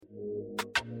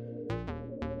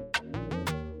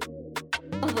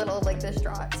little like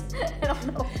distraught. I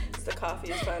don't know. It's the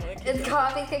coffee is finally kicking in. It's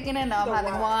coffee kicking in. Now I'm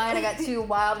having wine. I got 2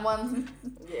 wild ones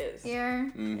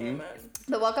here. Amen.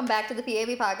 But welcome back to the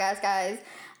PAB Podcast, guys.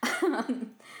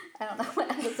 I don't know what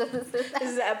episode this is. This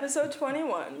is episode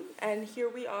 21, and here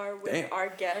we are with our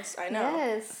guest. I know.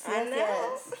 Yes. I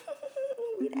know.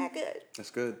 We that good. That's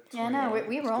good. Yeah, no,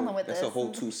 we rolling with this. That's a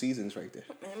whole 2 seasons right there.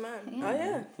 Amen. Yeah. Oh,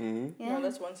 yeah. Mm-hmm. Yeah. No,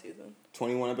 that's 1 season.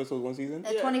 21 episodes, 1 season?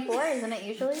 24, isn't it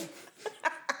usually?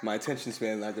 My attention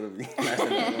span is not going to be lasting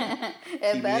that long.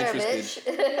 It better, bitch.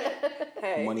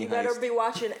 Hey, Money you better heist. be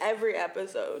watching every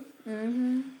episode.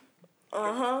 Mm-hmm.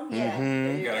 Uh-huh. Yeah.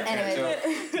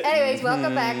 Mm-hmm. Anyways,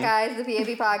 welcome back, guys, to the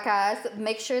PAB Podcast.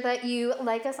 Make sure that you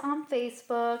like us on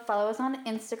Facebook, follow us on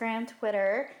Instagram,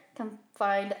 Twitter. Come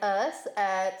find us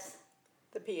at...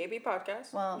 The PAB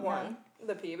Podcast. Well, One.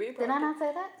 The PAB Podcast. Did I not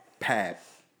say that? PAB.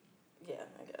 Yeah,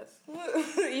 I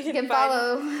guess. You can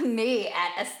follow me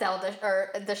at Estelle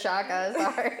Deshaka.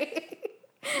 Sorry.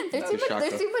 There's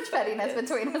too much pettiness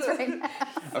between us right now.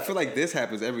 I feel like this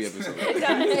happens every episode. It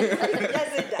does.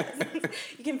 Yes, it does.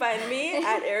 You can find me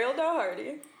at Ariel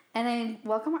Doherty. And then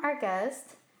welcome our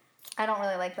guest. I don't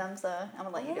really like them, so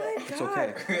I'm going to let you do it. It's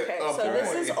okay. Okay, so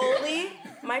this is Oli,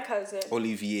 my cousin.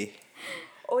 Olivier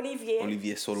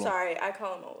Solon. Sorry, I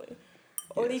call him Oli.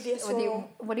 Olivier Solon.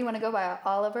 What do you want to go by?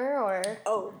 Oliver or?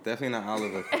 Oh. Definitely not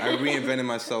Oliver. I reinvented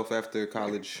myself after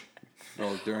college.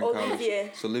 No, during Olivier.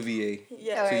 college. So Olivier.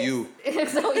 Yeah. To right. you.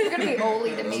 So you're going to be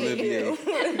Oli to me. Olivier.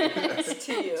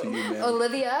 To you. To you, man.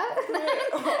 Olivia?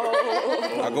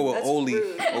 Oh. I go with That's Oli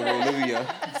rude. over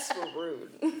Olivia. That's rude.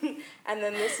 And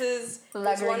then this is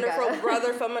La this wonderful Gringa.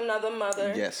 brother from another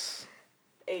mother. Yes.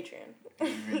 Adrian.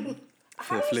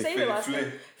 How do you say your last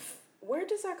name? Where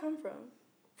does that come from?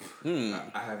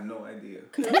 I have no idea.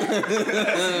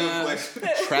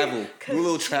 Travel. Do a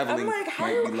little traveling. I'm like, how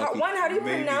do you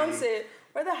Maybe. pronounce it?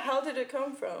 Where the hell did it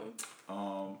come from?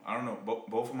 I don't know.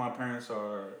 Both of my parents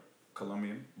are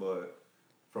Colombian, but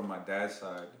from my dad's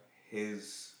side,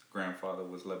 his grandfather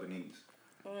was Lebanese.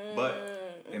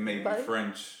 But it may be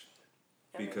French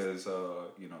because the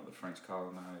French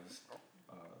colonized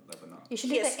Lebanon. You should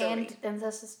do the History.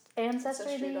 ancestry.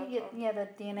 Ancestry.com. Yeah, the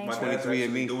DNA. My test. dad's 23andMe.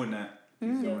 actually doing that.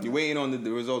 You're waiting on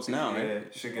the results now, Yeah,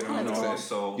 right? should get Oh, on that's all. awesome.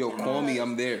 So Yo, call me.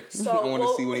 I'm there. So I want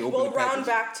to see when he opens we'll the package. round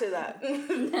back to that.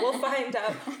 We'll find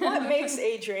out what makes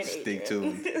Adrian Adrian. Stay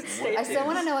tuned. Stay I still tuned.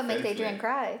 want to know what makes Adrian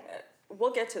cry.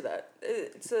 We'll get to that.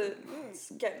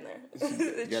 It's getting there.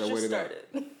 It's gotta just wait it out.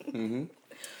 started.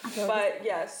 Mm-hmm. But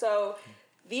yeah, so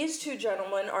these two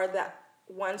gentlemen are the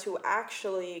ones who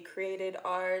actually created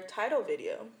our title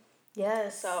video.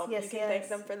 Yes. So yes, you can yes. thank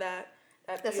them for that.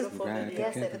 That This is- beautiful Right. video.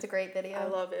 Yes, it's a great video. I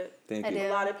love it. Thank I you. do. A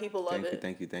lot of people love it.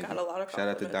 Thank you. Got a lot of Shout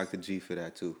out to compliments. Dr. G for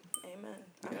that too. Amen.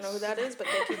 I don't know who that is, but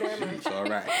thank you very much. It's all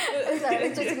right.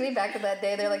 It just took me back to that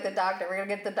day. They're like the doctor. We're gonna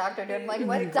get the doctor. Dude. I'm like,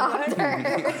 what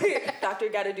doctor? Doctor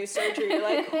got to do surgery. You're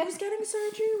like, who's getting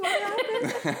surgery? What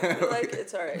happened? You're like,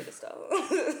 it's all right, Estelle.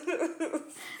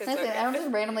 It's Listen, okay. I don't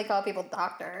just randomly call people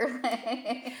doctor.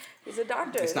 He's a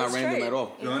doctor. It's not That's random straight. at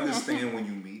all. you understand when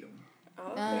you meet him.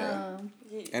 Oh,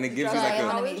 And it gives Yeah, you I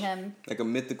like want a to meet him. like a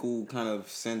mythical kind of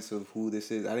sense of who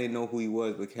this is. I didn't know who he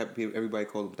was, but everybody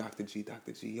called him Dr. G.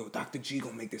 Dr. G. Yo, Dr. G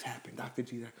gonna make this happen. Dr.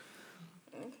 G.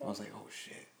 I was like, oh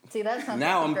shit. See, that sounds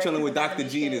Now like I'm great chilling with personality Dr.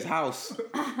 G in shit. his house.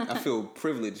 I feel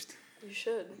privileged, You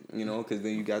should. because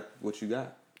then you got what you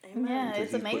got. Amen. Yeah, Because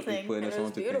it's he's amazing. putting And us it was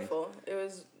on to things. beautiful. It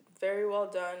was very well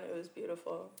done. It was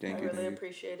beautiful. Thank I you, really thank you.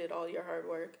 appreciated all your hard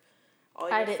work. All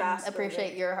your I didn't fast appreciate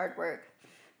living. your hard work,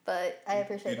 but I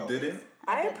appreciate You all didn't?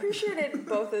 I appreciated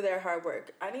both of their hard work.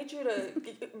 I need you to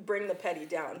bring the petty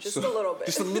down just a little bit.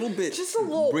 Just a little bit. Just a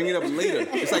little Bring bit. it up later.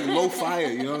 It's like low fire,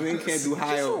 you know what I mean? Can't do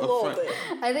high Just a up little front. bit.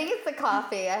 I think it's the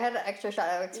coffee. I had an extra shot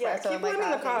of Yeah, espresso keep in my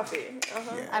winning the coffee. coffee.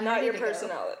 Uh-huh. Yeah. I'm Not ready your to go.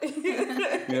 personality.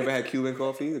 You ever had Cuban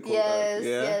coffee? Yes, yeah?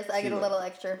 yes. I get a See, little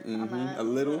extra on mhm. that. A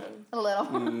little? A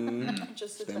little.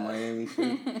 Just a That tad. Miami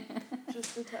shit.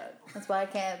 Just a tad. That's why I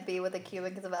can't be with a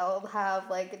Cuban because I'll have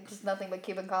like just nothing but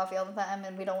Cuban coffee all the time,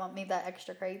 and we don't want me that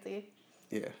extra crazy.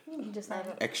 Yeah. You just saying.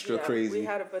 Extra Yeah, crazy. We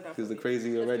had enough. Because the of it.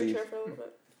 crazy Lift already. your chair for a little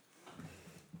bit.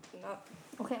 Not.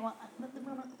 Okay, well,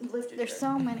 there's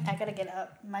so many. I gotta get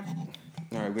up. My.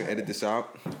 All right, we'll edit this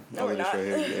out. No, I'll we're edit this not. right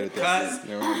here. We edit that.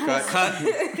 No,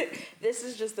 cut. This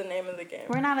is just the name of the game.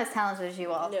 We're not as talented as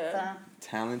you all. Yeah.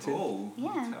 Talented. Oh.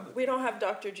 Yeah. We don't have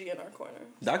Dr. G in our corner.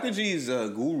 Dr. G is a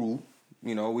guru.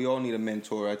 We all need a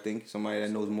mentor, I think. Somebody that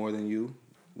knows more than you.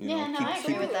 Yeah, no, I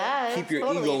agree with that. Keep your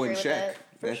Totally ego agree in with check.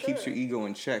 For That keeps sure. your ego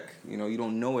in check. You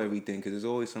don't know everything because there's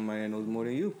always somebody that knows more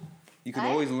than you. You can I-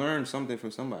 always learn something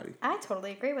from somebody, I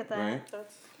totally agree with that. right?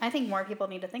 That's. I think more people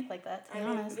need to think like that, to be I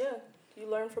mean, honest. yeah, You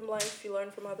learn from life. You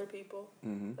learn from other people.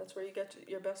 Mm-hmm. That's where you get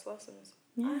your best lessons.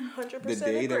 Yeah. I 100% The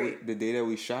day agree. the day that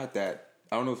we shot that,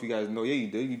 I don't know if you guys know. Yeah, you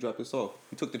did. You dropped this off.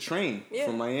 You took the train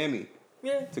from Miami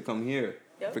to come here.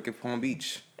 Yep. Freaking Palm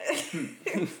Beach.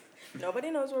 Nobody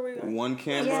knows where we're going. One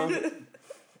camera,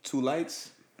 2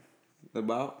 lights.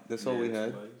 That's all we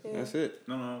had. Yeah. That's it.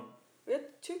 No. We had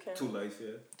 2 cameras. 2 lights, yeah.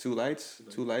 2 lights,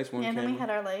 2 lights, 1 camera. camera. Then we had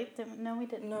our light. No, we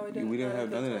didn't. No, we didn't. We didn't have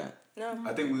none of that. No.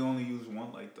 I think we only used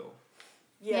 1 light though.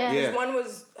 Yeah. Yeah. One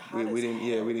was hot We didn't.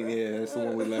 Yeah, we didn't. Yeah, that's the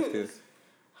one we left here.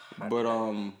 But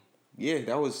yeah,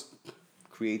 that was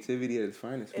creativity at its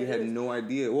finest. We had no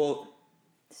idea. Well,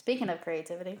 speaking of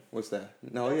creativity, what's that?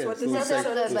 No, That's yeah, what it's this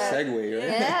episode is a about. segue, right?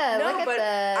 Yeah, No, look at but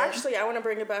that. actually, I want to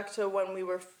bring it back to when we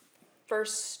were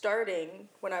first starting,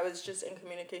 when I was just in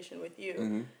communication with you.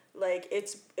 Mm-hmm. Like,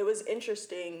 it was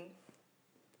interesting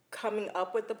coming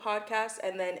up with the podcast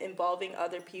and then involving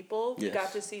other people. Yes. You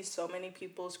got to see so many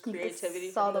people's creativity.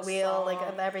 You saw from the wheel, song, like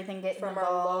of everything getting from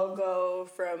involved. our logo,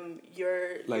 from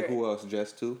your Who else?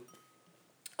 Jess too?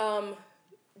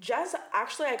 Jess,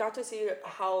 actually, I got to see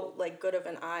how like good of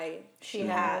an eye she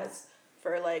has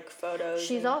for like photos.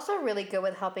 She's also really good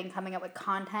with coming up with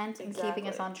content and keeping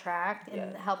us on track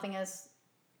and helping us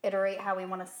iterate how we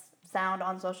want to sound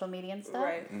on social media and stuff.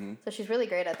 Right. Mm-hmm. So she's really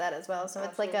great at that as well. So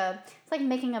it's like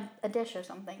making a dish or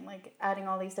something, like adding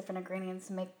all these different ingredients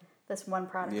to make this one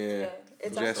product. Yeah.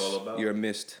 It's Jess, all about. you're a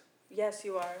mist. Yes,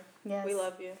 you are. Yes. We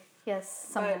love you. Yes.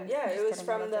 But Sometimes. yeah, I'm it just was kidding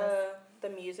from about this. the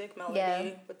music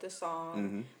melody with the song.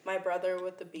 Mm-hmm. My brother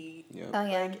with the beat. Yeah. Oh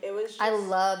yeah. Like, it was just, I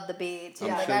love the beat too.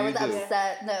 I'm Like sure I was you do.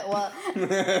 upset. No, well,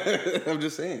 I'm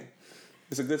just saying.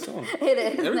 It's a good song. it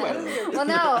is. Everybody loves it. Well,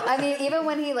 no, I mean, even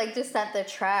when he like just sent the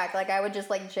track, like I would just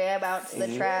like jam out to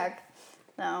the track.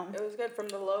 No. It was good from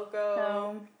the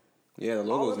logo. Yeah, the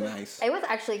logo's nice. It was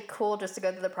actually cool just to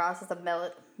go through the process of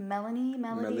Melanie.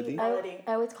 Melody?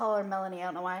 I always call her Melanie. I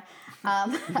don't know why.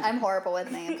 I'm horrible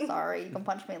with names. Sorry. You can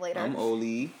punch me later. I'm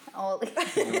Oli. No,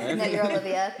 you're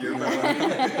Olivia. You're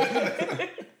Melanie.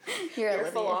 You're You're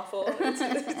Olivia. falafel. No,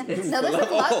 this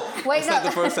is Wait, That's no. not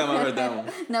the first time I heard that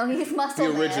one. No, he's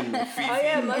Muscle The original. Man. Oh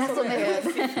yeah, muscle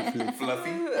man.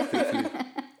 Fluffy.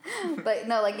 But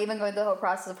no, like even going through the whole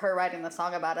process of her writing the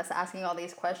song about us, asking all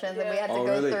these questions, and we had to Oh,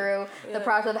 go really? through the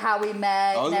process of how we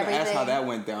met I was and going to everything. ask how that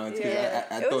went down. Too. Yeah.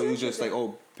 I It thought was you was just like,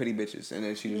 interesting. pretty bitches. And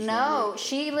then she just... No,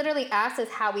 she literally asked us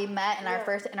how we met and our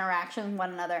first interaction with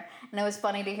one another. And it was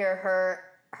funny to hear her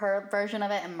version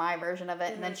of it and my version of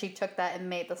it. And then she took that and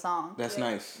made the song. That's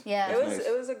nice. Yeah.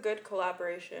 It was a good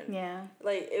collaboration. Yeah.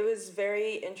 Like, it was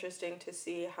very interesting to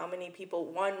see how many people,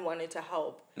 1, wanted to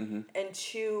help, and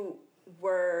 2,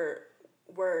 were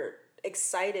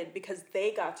excited because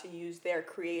they got to use their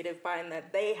creative mind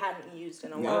that they hadn't used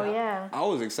in a while. Oh, yeah. I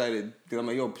was excited because I'm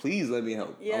like, yo, please let me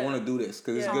help. I want to do this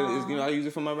because it's good. It's, I use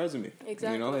it for my resume.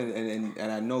 Exactly. You know,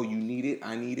 and I know you need it.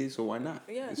 I need it, so why not?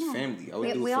 Yeah. It's family. I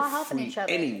would do We it all for helping free each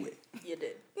other. anyway. You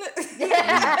did.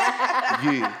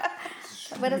 Yeah.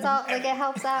 But it's all like it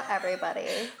helps out everybody.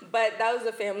 But that was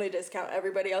a family discount.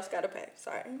 Everybody else got to pay.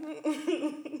 Sorry.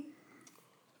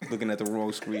 Looking at the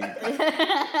wrong screen.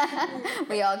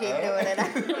 We all keep doing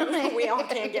it. We all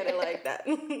can't get it like that.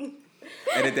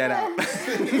 Edit that out.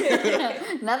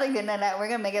 Nothing good in that. We're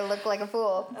gonna make it look like a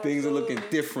fool. Things are looking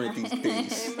different these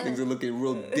days. Things are looking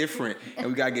real different, and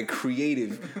we gotta get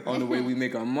creative on the way we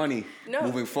make our money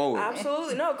moving forward.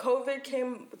 Absolutely. No, COVID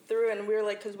came through, and we were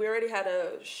like, because we already had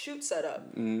a shoot set up.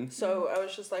 So I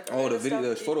was just like,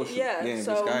 The photo shoot. Yeah. in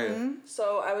So, Vizcaya.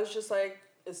 so I was just like,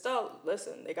 Estelle,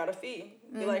 listen, they got a fee.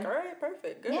 You're like, all right,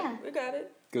 perfect, good, we got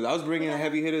it. Because I was bringing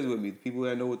heavy hitters with me, people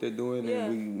that know what they're doing, and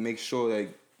we make sure that,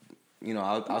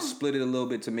 I'll split it a little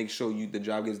bit to make sure the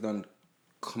job gets done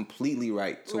completely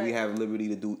right, so we have liberty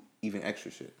to do even extra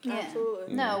shit. Yeah.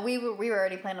 Absolutely. No, we were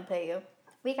already planning to pay you.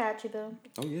 We got you, boo.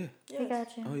 Oh yeah. We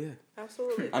got you. Oh yeah.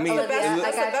 Absolutely. I mean, that's I the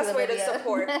got best you, way to Olivia.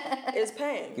 support is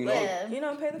paying. You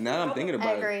know, Pay the fee. Now I'm thinking about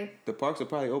I agree. it. The parks are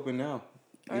probably open now,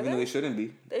 even though they? they shouldn't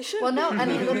be. They should. Well, no, be. I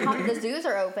mean the zoos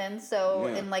are open, so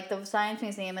Yeah. and like the science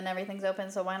museum and everything's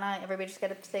open. So why not? Everybody just got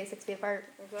to stay 6 feet apart.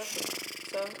 Exactly.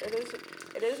 So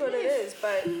it is what it is.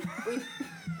 But we.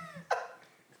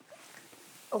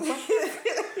 Oh, what?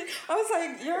 I was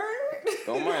like, you're.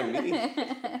 Don't mind me.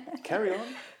 Carry on.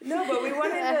 No, but we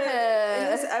wanted to, in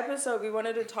this episode, we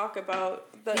wanted to talk about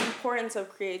the importance of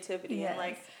creativity and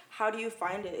like, how do you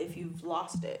find it if you've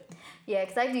lost it? Yeah,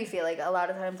 because I do feel like a lot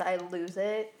of times I lose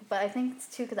it, but I think it's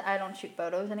too because I don't shoot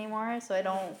photos anymore, so I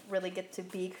don't really get to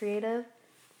be creative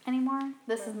anymore.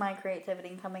 This is my creativity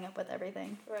and coming up with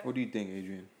everything. Right. What do you think,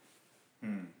 Adrian?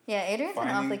 Yeah, Adrian's been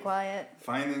awfully quiet.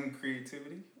 Finding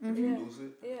creativity if you lose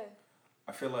it. Yeah.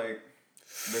 I feel like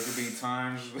there could be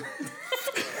times.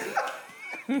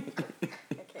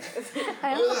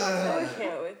 I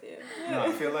can't with you. No,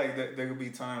 I feel like there could be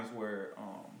times where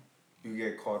you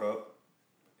get caught up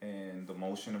in the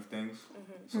motion of things.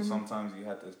 So sometimes you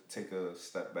have to take a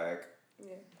step back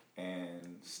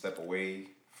and step away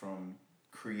from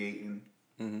creating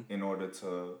in order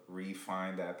to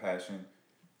refine that passion.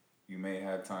 You may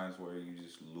have times where you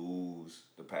just lose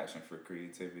the passion for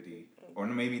creativity, or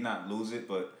maybe not lose it,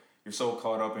 but you're so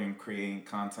caught up in creating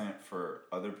content for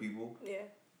other people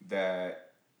that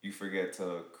you forget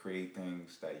to create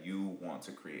things that you want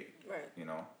to create. Right. You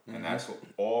know? And that's what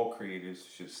all creators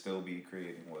should still be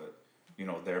creating, what, you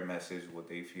know, their message, what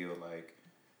they feel like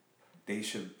they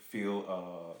should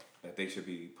feel that they should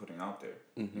be putting out there.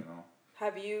 You know?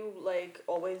 Have you like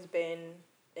always been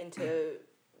into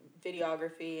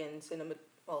videography and cinema?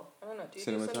 Well, I don't know. Do you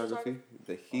cinematography?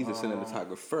 He's a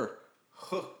cinematographer.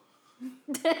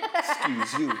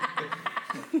 Excuse you.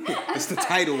 It's the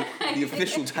title, the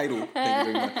official title.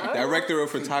 Director of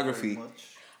photography.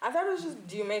 I thought it was just,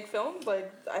 do you make film?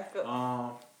 But I feel.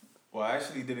 Well, I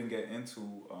actually didn't get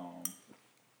into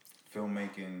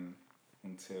filmmaking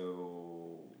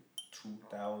until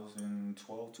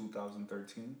 2012,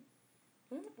 2013.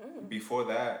 Before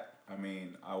that, I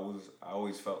mean, I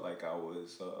always felt like I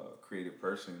was a creative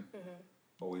person.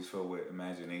 Always filled with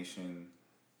imagination.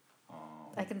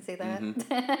 I can see that.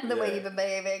 The way you've been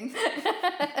behaving.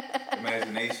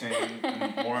 Imagination,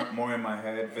 more in my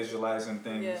head, visualizing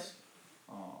things.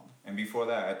 Yeah. And before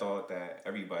that, I thought that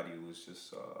everybody was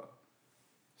just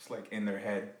like in their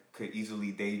head, could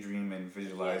easily daydream and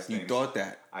visualize things. You thought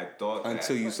that? I thought that.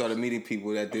 Until you started meeting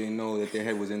people that didn't know that their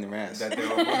head was in their ass. That they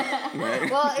were, right?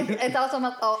 Well, it's also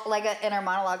like an inner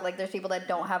monologue. Like, there's people that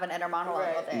don't have an inner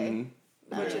monologue all day.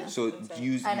 So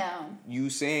you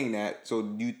saying that, so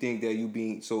do you think that you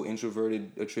being so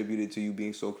introverted attributed to you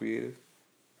being so creative?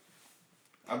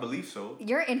 I believe so.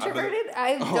 You're introverted?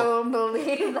 I don't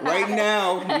believe that. Right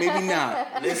now, maybe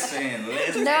not. Listen.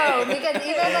 No, because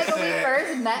even like when we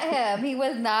first met him, he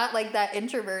was not like that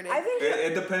introverted. I think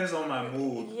it depends on my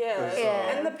mood. Yeah.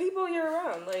 And the people you're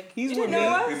around. Like, he's with me.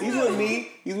 He's with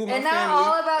me. He's with my and family. Not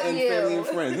all about and you. Family and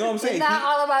friends. You know what I'm saying? It's not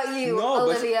all about you,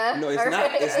 Olivia. No, it's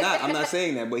not. It's not. I'm not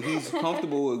saying that, but he's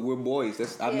comfortable. We're boys.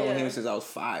 I've known him since I was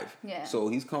 5. Yeah. So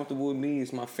he's comfortable with me.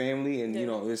 It's my family, and you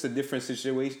know, it's a different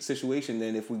situation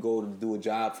than if we go to do a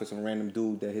job for some random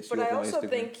dude that hits you up on Instagram. But I also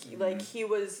think like he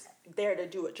was there to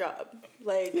do a job.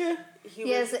 Like he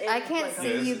was. I can't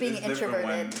see you being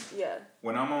introverted.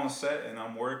 When I'm on set and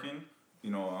I'm working,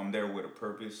 you know, I'm there with a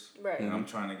purpose, right? And I'm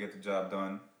trying to get the job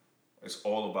done. It's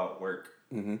all about work.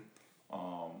 If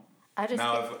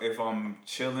I'm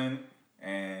chilling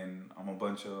and I'm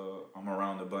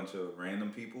around a bunch of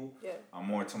random people, I'm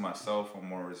more to myself. I'm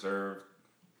more reserved.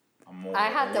 I'm more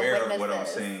aware of what I'm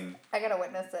saying. I gotta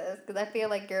witness this because I feel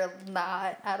like you're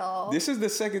not at all. This is the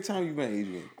second time you've met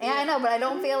Adrian. Yeah, I know, but I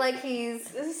don't feel like he's.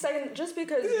 This is second. Just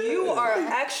because you are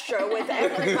extra with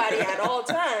everybody at all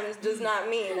times does not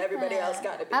mean everybody else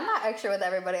got to be. I'm not extra with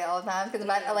everybody all the time because,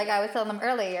 like I was telling them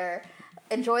earlier,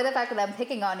 enjoy the fact that I'm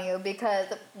picking on you because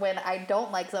when I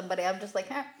don't like somebody, I'm just like,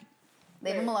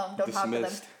 leave them alone. Don't talk to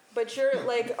them. But you're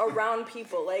like around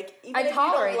people, like even if you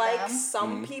don't like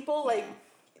some people, like.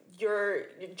 Your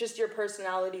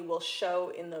personality will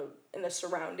show in the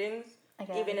surroundings,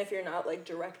 even if you're not like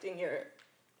directing your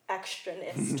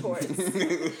extraness towards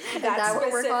that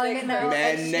what we're calling it now?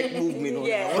 Mad neck movement.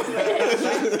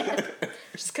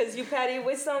 Just because you patty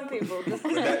with some people.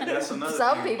 That's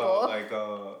another thing about like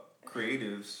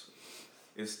creatives.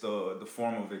 It's the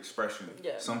form of expression.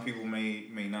 Yeah. Some people may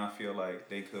not feel like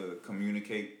they could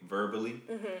communicate verbally,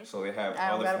 so they have.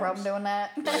 I don't got a problem doing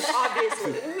that.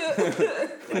 Obviously,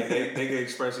 like they can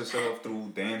express themselves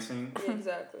through dancing.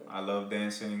 Exactly. I love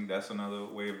dancing. That's another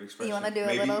way of expression. You want to do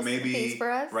a little piece for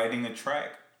us? Writing a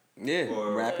track. Yeah,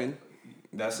 or rapping.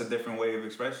 That's a different way of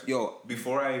expression. Yo,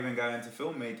 before I even got into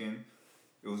filmmaking,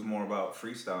 it was more about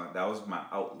freestyling. That was my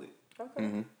outlet.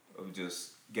 Okay. Of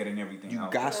just getting everything out.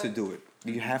 You got to do it.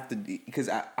 You have to,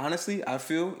 because honestly, I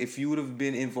feel if you would have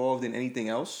been involved in anything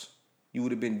else, you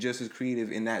would have been just as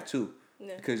creative in that too.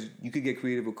 Yeah. Because you could get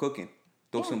creative with cooking.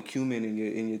 Throw some cumin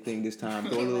in your thing this time.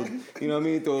 Throw a little, you know what I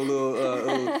mean? Throw a little.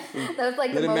 That's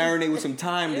like let it marinate with some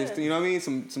thyme. Yeah. You know what I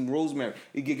mean? Some rosemary.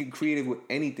 You get creative with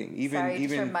anything. You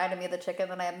just reminded me of the chicken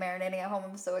that I have marinating at home.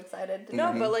 I'm so excited.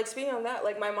 No, but like speaking on that,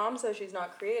 like my mom says she's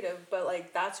not creative, but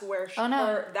like that's where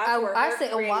I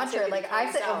sit and watch her. Like I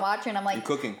sit and watch her, and I'm like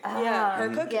cooking. Her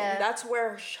cooking. Yeah. That's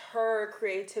where her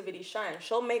creativity shines.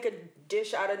 She'll make a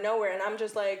dish out of nowhere, and I'm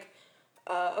just like.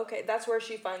 Okay, that's where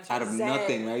she finds her out of zen.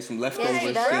 nothing, right? Some leftover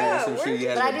shit, does. some shit you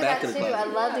had But I in do the back that of the too. closet.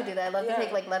 I love to do that. I love to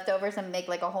take like leftovers and make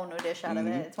like a whole new dish out of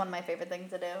it. It's one of my favorite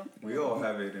things to do. We all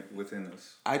have it within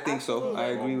us. I think so. I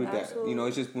agree with that. Absolutely. You know,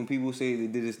 it's just when people say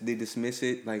they dismiss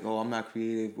it like, oh, I'm not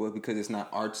creative, well, because it's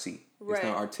not artsy, it's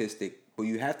not artistic. But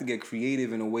you have to get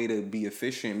creative in a way to be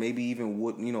efficient. Maybe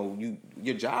even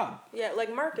your job. Yeah,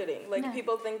 like marketing. Like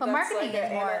people think that's marketing like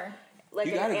is more. Like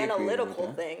You an gotta get creative analytical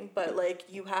with that. thing, but like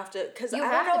you have to, because I You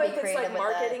don't have to know be if it's creative like with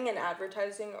marketing and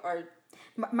advertising are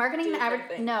Marketing and different advertising.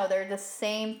 things. No, they're the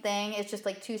same thing. It's just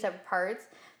like two separate parts.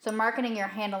 So marketing, you're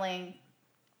handling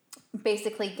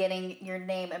basically getting your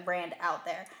name and brand out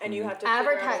there. and you have to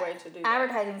figure out a way to do that.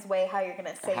 Advertising's way how you're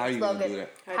gonna say How your you gonna slogan, do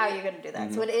that. how you're gonna do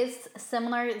that. So it is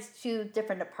similar. It's two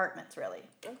different departments, really.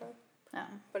 Okay. No.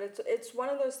 But it's one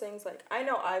of those things like I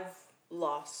know I've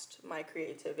lost my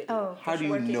creativity. Oh. How do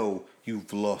you know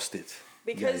you've lost it?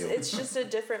 Because Yayo? it's just a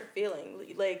different feeling.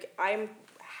 Like I'm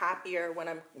happier when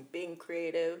I'm being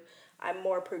creative. I'm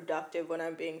more productive when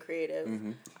I'm being creative.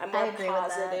 I'm more agree with that.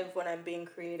 positive when I'm being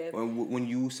creative. When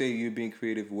you say you're being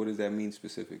creative, what does that mean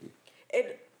specifically?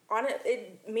 It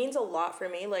means a lot for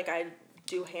me. Like I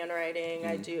do handwriting.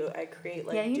 I create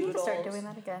like You doodles. need to start doing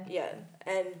that again. Yeah,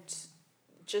 and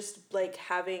just like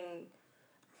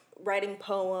writing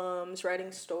poems,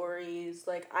 writing stories.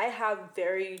 Like I have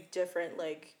very different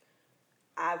like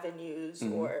avenues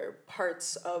or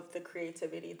parts of the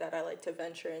creativity that I like to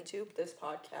venture into this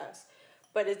podcast.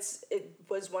 But it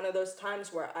was one of those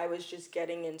times where I was just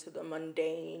getting into the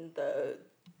mundane, the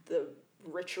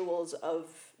rituals of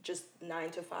just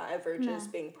 9 to 5 or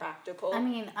just being practical. I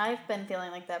mean, I've been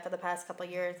feeling like that for the past couple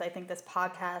of years. I think this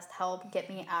podcast helped get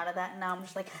me out of that. And now I'm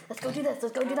just like, let's go do this.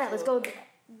 Let's go do that. Let's go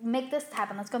make this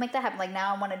happen. Let's go make that happen. Like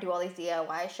now I want to do all these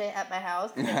DIY shit at my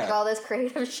house. Like all this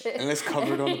creative shit. And let's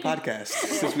cover it on the podcast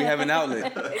since we have an outlet.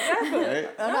 Exactly. Right?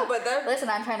 Oh, No, but that Listen,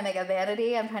 I'm trying to make a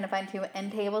vanity. I'm trying to find 2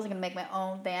 end tables. I'm going to make my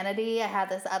own vanity. I have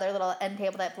this other little end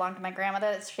table that belonged to my grandmother.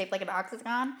 It's shaped like an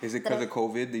octagon. Is it because of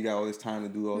COVID that you got all this time to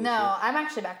do all this No, shit? I'm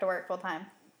actually back to work full time.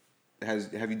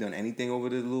 Have you done anything over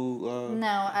the little...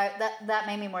 No, that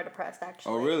made me more depressed,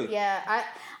 actually. Oh, really? Yeah,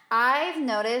 I've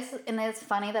noticed, and it's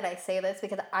funny that I say this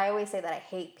because I always say that I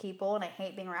hate people and I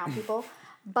hate being around people,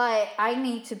 but I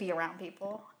need to be around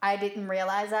people. I didn't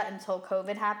realize that until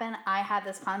COVID happened. I had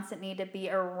this constant need to be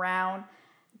around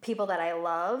people that I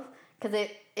love because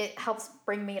it helps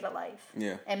bring me to life.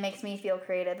 Yeah. It makes me feel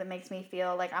creative. It makes me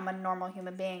feel like I'm a normal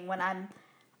human being. When I'm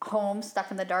home,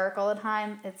 stuck in the dark all the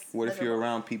time, it's What if you're miserable.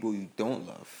 around people you don't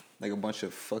love? Like a bunch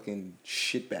of fucking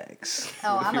shitbags.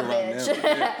 Oh, What if I'm a you're around bitch. them?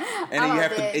 Yeah. And I'm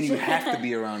then a you bitch. have to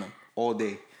be around them all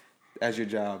day as your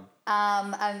job.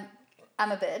 I'm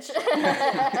a bitch.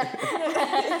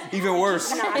 Even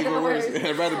worse. Even worse.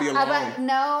 I'd rather be alone. But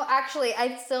no, actually, I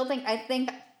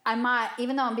think I'm not.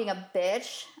 Even though I'm being a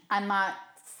bitch, I'm not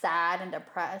sad and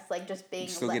depressed. Like just being.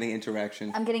 Still getting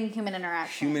interaction. I'm getting human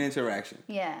interaction. Human interaction.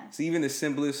 Yeah. So even the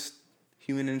simplest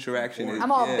human interaction is...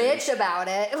 I'm all yeah. bitch about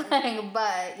it, like,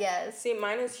 but yes. See,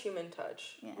 mine is human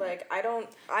touch. Yeah. Like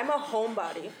I'm a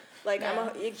homebody. Like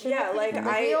Yeah. like We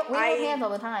hold I hands all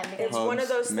the time. Because it's one of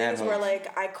those Hugs, mad things where hugs.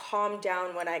 like I calm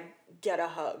down when I get a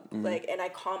hug. Like and I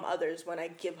calm others when I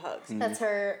give hugs. that's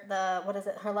her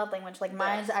her love language. Like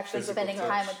mine's actually Physical spending touch.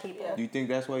 time with people. Yeah. Do you think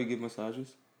that's why you give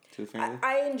massages to the family?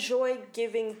 I enjoy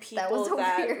giving people was so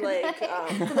that weird. like The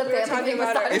we were family talking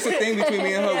about massage. It's a thing between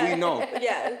me and her. We know.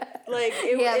 yeah, like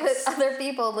Yeah, it's but other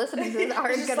people listening to this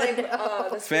aren't just gonna like know.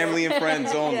 this Family and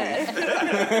friends only.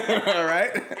 Yeah. All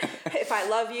right. If I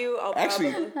love you, I'll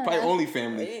Actually, probably probably only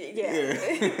family.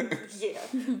 yeah. Yeah.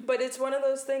 But it's one of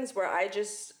those things where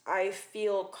I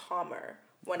feel calmer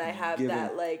when I have Giving.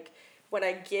 that, like, when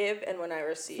I give and when I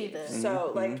receive. it.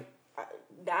 So, like,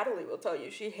 Natalie will tell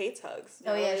you, she hates hugs.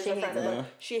 Oh, yeah, Natalie's she a hates friend of it. mine.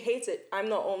 She hates it. I'm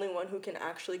the only one who can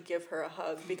actually give her a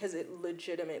hug because it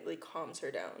legitimately calms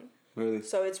her down. Really?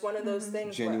 So it's one of those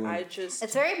things Genuine. where I just...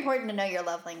 It's very important to know your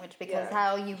love language because Yeah.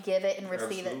 how you give it and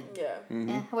receive Absolutely. Yeah. Mm-hmm.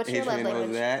 it. Yeah. What's your love Adrian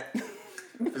knows language?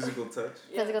 that. Physical touch.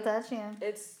 Physical touch, yeah.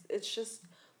 It's just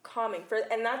calming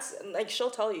and that's like she'll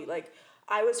tell you like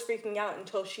I was freaking out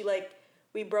until she like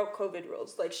we broke COVID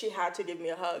rules, like she had to give me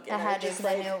a hug and I had to, just 'cause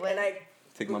I like knew it was- and I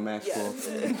Take my mask yeah.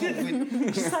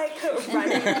 off. just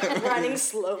like running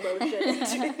slow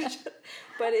motion.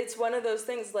 But it's one of those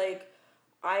things like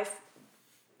I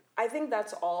think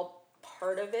that's all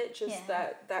part of it, just Yeah.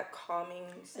 that calming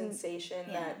sensation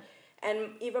yeah.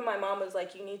 And even my mom was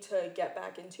like, you need to get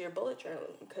back into your bullet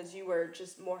journaling because you were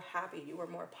just more happy. You were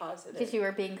more positive. Because you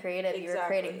were being creative. Exactly. You were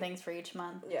creating things for each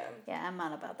month. Yeah. Yeah, I'm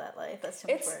not about that life. That's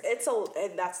too much work.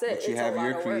 That's it. But you have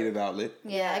your creative outlet.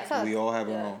 Yeah, I cook. We all have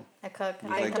our own. I cook.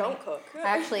 I don't cook.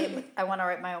 Actually, I want to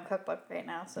write my own cookbook right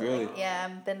now. So really?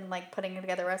 I've been putting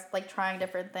together trying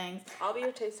different things. I'll be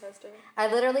your taste tester.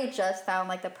 I literally just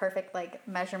found the perfect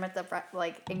measurements of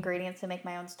ingredients to make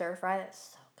my own stir fry. That's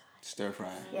so good. Stir fry.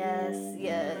 Yes,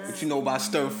 yes. What you know about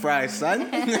stir fry,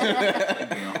 son? Being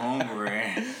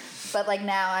hungry. But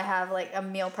now I have a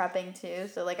meal prepping too.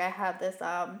 So I have this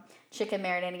chicken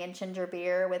marinating in ginger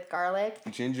beer with garlic.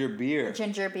 Ginger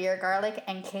beer, garlic,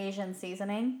 and Cajun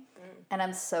seasoning. And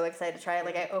I'm so excited to try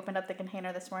it. I opened up the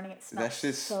container this morning. It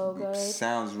smells so good.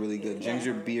 Sounds really good. Yeah.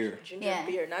 Ginger beer. Ginger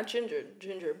beer, not ginger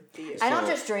beer. I don't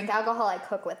just drink alcohol. I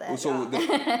cook with it. So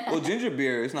ginger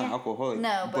beer is not alcoholic.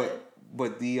 No,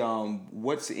 but the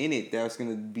what's in it that's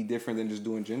gonna be different than just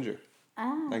doing ginger.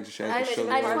 I just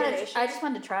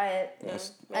wanted to try it. Yeah.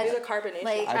 Maybe the carbonation.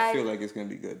 I feel like it's gonna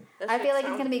be good. I feel like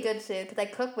it's gonna be good too because I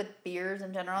cook with beers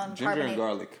in general and ginger and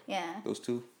garlic. Yeah, those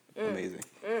two, amazing.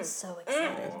 So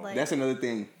excited. That's another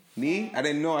thing. Me, I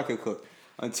didn't know I could cook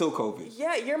until COVID.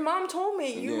 Yeah, your mom told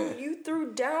me you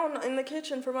threw down in the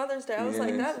kitchen for Mother's Day. I was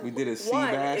like, that. We did a sea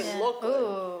bass. It looked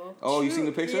good. Oh, you seen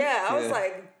the picture? Yeah, I was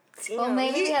like. Well,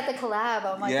 maybe we have to collab.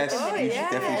 Oh my yes, goodness. you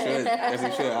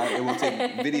definitely should. It will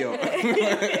take video.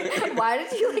 Why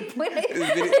did you put it?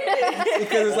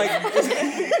 Because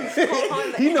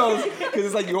it's he knows.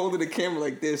 Because it's you holding the camera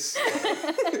like this.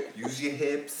 Use your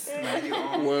hips. Not your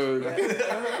arms. Word. You're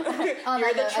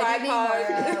the tripod.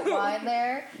 I need more wine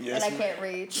there, yes, and I can't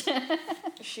reach.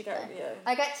 She got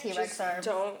I got T-Rex arms.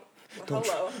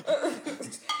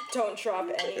 Don't drop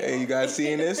any. Hey, you guys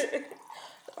seeing this?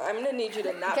 I'm gonna need you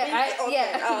to not be.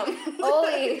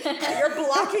 Oli. You're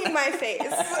blocking my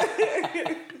face.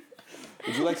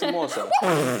 Would you like some more, sir?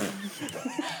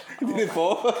 Did it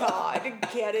fall? God,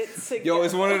 get it together. Yo,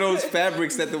 it's one of those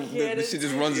fabrics that the shit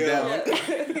just runs down.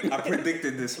 I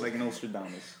predicted this like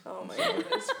Nostradamus. Oh my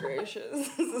goodness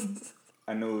gracious.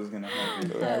 I knew it was gonna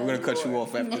happen. All right, we're gonna cut you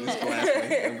off after this glass.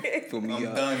 I'm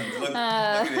done. Look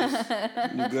at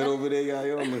this. You good over there,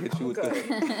 yo? I'm gonna hit you with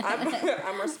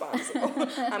I'm responsible.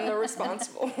 I'm the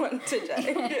responsible one today.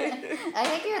 I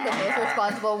think you're the most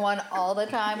responsible one all the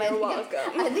time. You're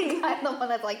welcome. I think I'm the one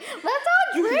that's let's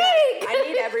all drink. I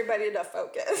need everybody to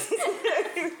focus.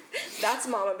 That's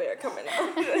Mama Bear coming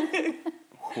out.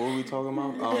 What were we talking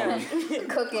about?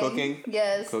 Cooking.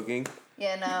 Yes. Cooking.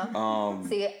 Yeah, no.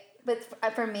 See,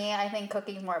 but for me, I think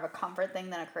cooking is more of a comfort thing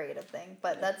than a creative thing.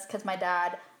 But that's because my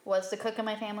dad was the cook in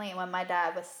my family, and when my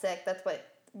dad was sick, that's what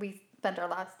we spent our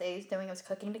last days doing, was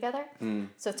cooking together.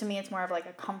 So to me, it's more of a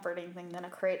comforting thing than a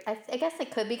creative. I guess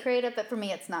it could be creative, but for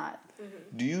me, it's not.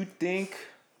 Mm-hmm. Do you think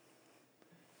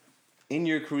in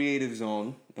your creative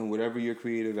zone and whatever you're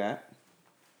creative at,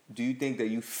 do you think that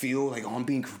you feel I'm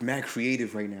being mad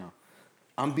creative right now?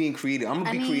 I'm being creative. I'm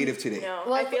gonna be creative today. No,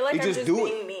 well, I feel like I'm just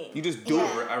being me. You just do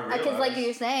it. Because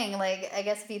you're saying, I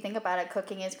guess if you think about it,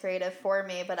 cooking is creative for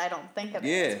me, but I don't think of it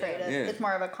as creative. Yeah. It's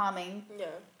more of a calming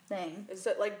thing. It's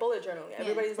like bullet journaling.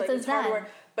 Everybody's it's hard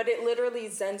work, but it literally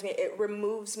zens me. It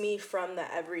removes me from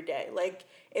the everyday.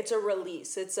 It's a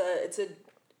release. It's a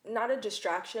not a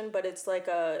distraction, but it's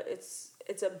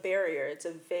it's a barrier. It's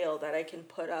a veil that I can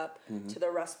put up to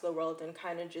the rest of the world and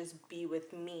kind of just be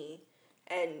with me.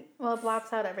 And it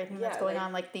blocks out everything that's going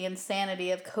on, the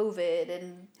insanity of COVID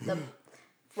and the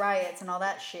riots and all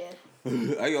that shit.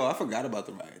 I forgot about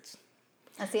the riots.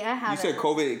 I haven't. You said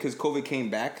COVID, because COVID came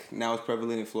back. Now it's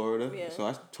prevalent in Florida. Yeah. So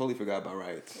I totally forgot about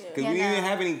riots. Because we didn't even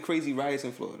have any crazy riots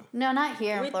in Florida. No, not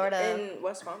here in Florida. In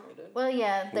West Palm we did. Well,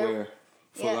 yeah. Where?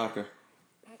 Foot Locker.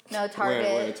 No,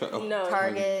 Target. Where? No,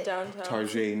 Target. Downtown.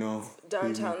 Target, no.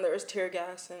 Downtown, there was tear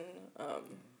gas and...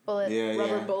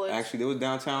 rubber bullets. Actually, there was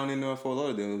downtown in Fort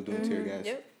Lauderdale was doing tear gas.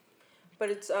 Yep. But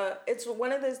it's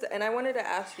one of those, and I wanted to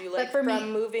ask you,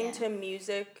 from moving to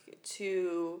music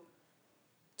to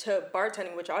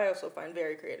bartending, which I also find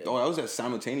very creative. Oh, that was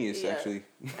simultaneous, actually.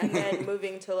 And then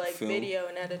moving to video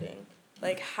and editing.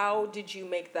 How did you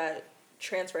make that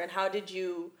transfer, and how did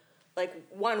you,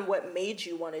 one, what made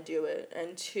you want to do it,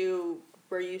 and two,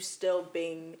 were you still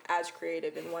being as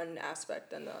creative in one aspect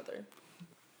than the other?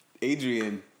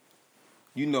 Adrian,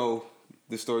 you know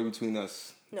the story between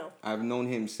us. No. I've known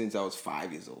him since I was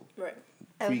 5 years old. Right.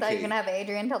 I thought you were going to have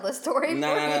Adrian tell the story.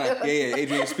 Nah. Yeah,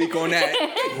 Adrian, speak on that.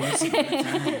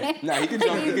 He could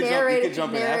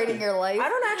jump in narrating your life. I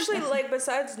don't actually,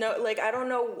 besides, I don't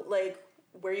know,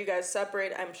 where you guys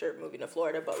separate. I'm sure moving to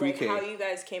Florida, but Pre-K. how you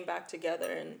guys came back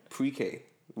together and... Pre-K.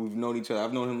 We've known each other.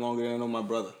 I've known him longer than I know my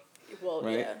brother. Well,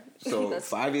 right? yeah. So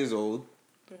 5 years old.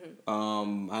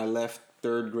 I left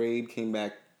 3rd grade, came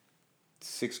back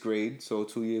 6th grade. So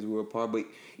 2 years we were apart. But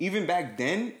even back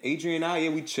then, Adrian and I,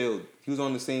 we chilled. He was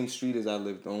on the same street as I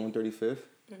lived, on 135th.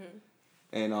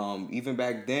 And even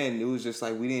back then, it was just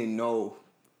like we didn't know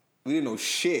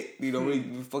shit. You know, we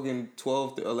fucking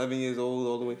 12 to 11 years old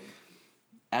all the way.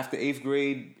 After 8th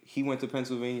grade, he went to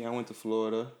Pennsylvania. I went to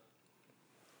Florida.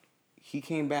 He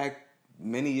came back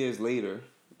many years later.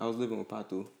 I was living with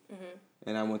Patu.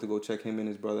 And I went to go check him and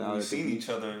his brother out. We've seen each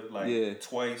other like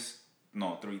twice.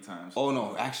 No, 3 times. Oh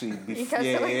no, actually,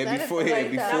 before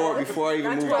I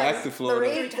even moved back to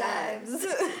Florida. 3 times.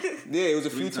 Yeah, it was a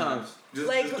few times. Just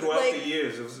throughout the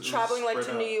years. It was traveling like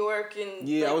to New York and...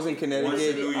 Yeah, I was in Connecticut. Once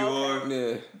in New York.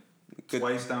 Yeah.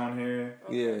 Twice down here.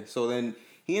 Yeah, so then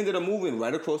he ended up moving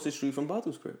right across the street from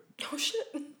Patu's crib. Oh shit.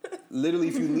 Literally,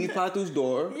 if you leave Patu's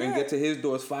door and get to his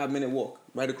door, it's 5-minute walk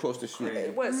right across the street.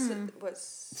 It was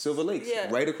Silver Lakes,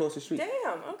 right across the street.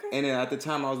 Damn, okay. And then at the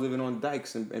time, I was living on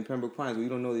Dykes in Pembroke Pines. We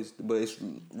don't know this, but it's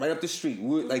right up the street.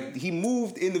 Like he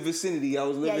moved in the vicinity. I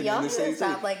was living in the same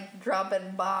stop city. like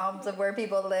dropping bombs of where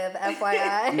people live.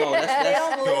 FYI. No, they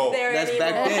don't live there that's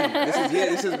anymore. back then.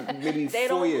 This is maybe they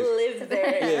 4 years. don't live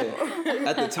there. Yeah,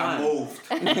 at the time. I moved.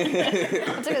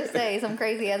 I was gonna say some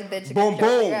crazy ass bitch. Boom,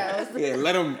 boom. Yeah,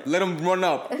 let him run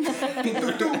up.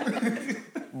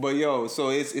 But yo, so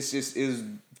it's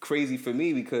crazy for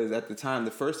me because at the time,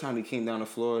 the first time he came down to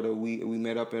Florida, we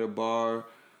met up at a bar.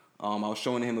 I was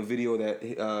showing him a video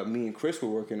that me and Chris were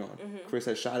working on. Chris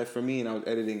had shot it for me, and I was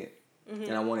editing it,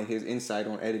 and I wanted his insight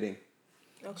on editing.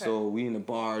 Okay. So we in the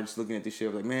bar just looking at this shit. I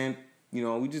was like, man, you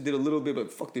know, we just did a little bit,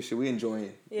 but fuck this shit. We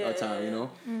enjoying our time, you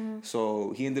know.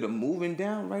 So he ended up moving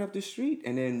down right up the street,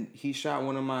 and then he shot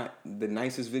one of the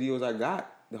nicest videos I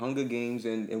got. The Hunger Games,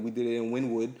 and we did it in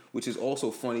Wynwood, which is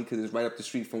also funny because it's right up the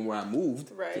street from where I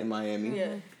moved in Miami.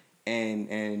 Yeah.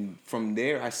 And from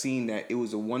there, I seen that it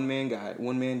was a one man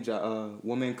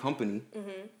company,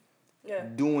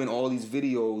 doing all these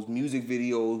videos, music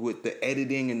videos with the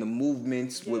editing and the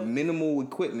movements with minimal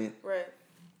equipment. Right.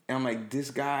 And I'm like,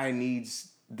 this guy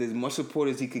needs as much support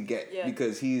as he could get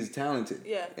because he is talented.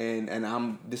 Yeah.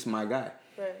 And this is my guy.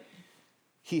 Right.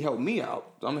 He helped me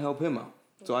out. So I'm gonna help him out.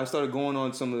 So I started going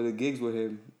on some of the gigs with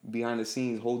him behind the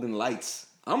scenes, holding lights.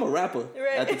 I'm a rapper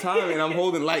at the time, and I'm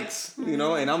holding lights, you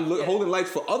know, and I'm holding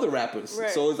lights for other rappers. Right.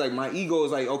 So it's like my ego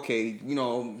is like, okay, you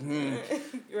know.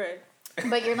 Right.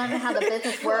 But you're learning how the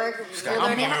business works. You're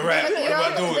learning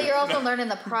you're also learning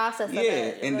the process of it.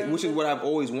 Yeah, and which is what I've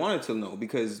always wanted to know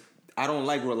because I don't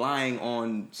like relying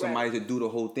on somebody to do the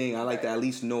whole thing. I like to at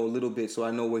least know a little bit so I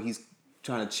know where he's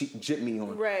trying to jip me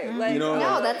on. Right. Like, you know,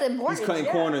 no, that's important. He's cutting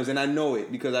corners, and I know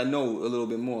it because I know a little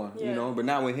bit more, you know, but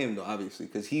not with him, though, obviously,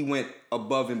 because he went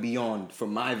above and beyond for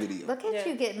my video. Look at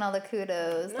you getting all the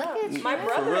kudos. No, Look at you. My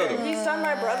brother, he's done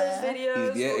my brother's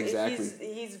videos.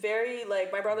 Exactly. He's very,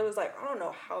 like, my brother was like, I don't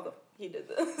know how he did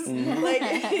this. Like,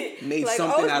 made like,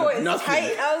 something out of nothing.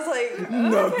 Tight. I was like,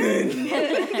 nothing.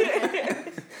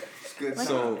 Good.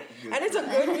 So, and it's a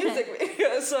good music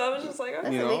video, so I was just like,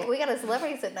 okay. You know? we got a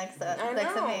celebrity sit next to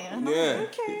me. Yeah.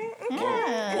 Okay.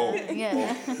 Yeah.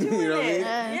 You know what I mean?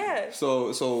 Yeah.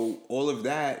 So all of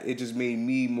that, it just made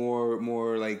me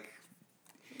more like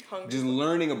hungry. Just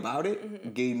learning about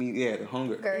it gave me the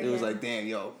hunger. It was like, damn,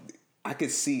 yo, I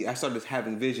started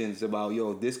having visions about,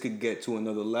 yo, this could get to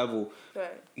another level.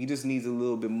 Right. He just needs a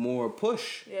little bit more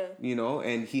push. Yeah. You know,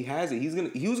 and he has it.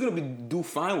 He was gonna do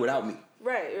fine without me.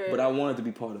 Right. But I wanted to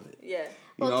be part of it. Yeah.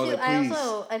 Well, too,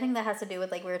 I think that has to do with,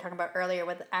 like we were talking about earlier,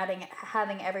 with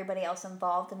having everybody else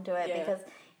involved into it. Because,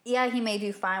 he may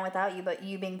do fine without you, but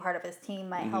you being part of his team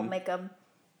might help make him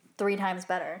 3 times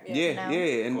better. Yeah,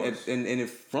 you know? And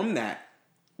if from that,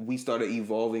 we started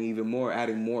evolving even more,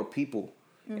 adding more people.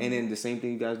 And then the same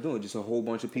thing you guys doing, just a whole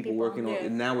bunch of people working on it.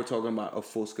 And now we're talking about a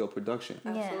full-scale production.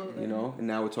 Absolutely. You know? And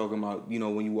now we're talking about, you know,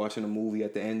 when you're watching a movie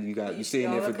at the end, you're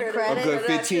sitting there for a good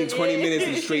 15, 20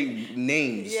 minutes of straight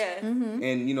names. Yeah.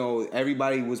 And, you know,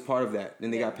 everybody was part of that.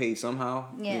 And they got paid somehow.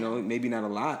 You know, maybe not a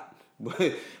lot.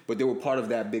 But they were part of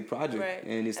that big project. Right.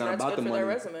 And it's not about the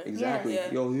money. Exactly. Yeah.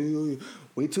 Yo,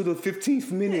 wait till the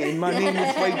 15th minute and my name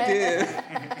is right there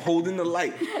holding the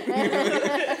light.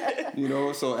 You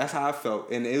know, so that's how I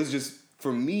felt. And it was just,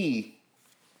 for me,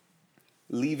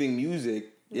 leaving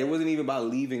music, it wasn't even about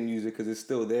leaving music because it's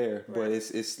still there. Right. But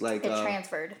it's like... It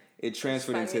transferred. It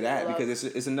transferred into that because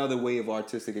it's another way of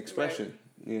artistic expression,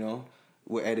 you know,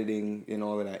 with editing and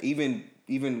all of that.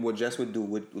 Even what Jess would do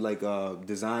with, like,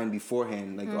 design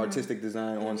beforehand, like artistic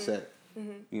design on set.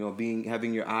 You know,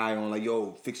 having your eye on like,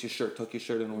 yo, fix your shirt, tuck your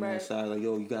shirt in on the side. Like,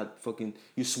 yo,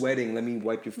 you're sweating. Let me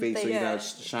wipe your face so you're not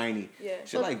shiny. Yeah.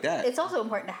 Shit like that. It's also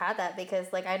important to have that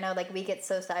because, like, I know, like, we get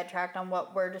so sidetracked on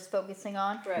what we're just focusing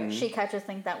on. Right. She catches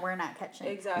things that we're not catching.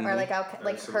 Exactly. Or, like,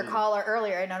 her collar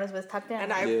earlier, I noticed was tucked in.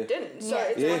 And I didn't. So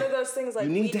it's one of those things, like,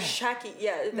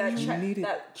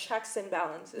 that checks and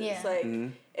balances. Yeah. Like,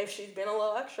 if she's been a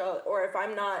little extra, or if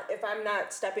I'm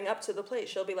not stepping up to the plate,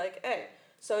 she'll be like, hey.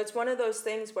 So it's one of those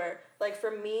things where, like,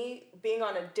 for me, being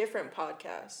on a different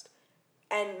podcast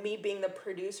and me being the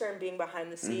producer and being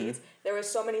behind the scenes, there was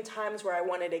so many times where I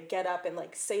wanted to get up and,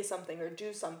 like, say something or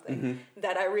do something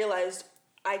that I realized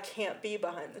I can't be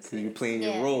behind the scenes. You're playing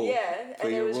your role. Yeah,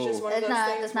 and it was just one of those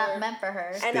things it's not meant for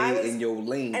her. Stay in your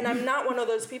lane. And I'm not one of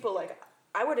those people, like,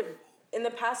 in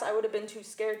the past, I would have been too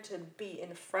scared to be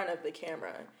in front of the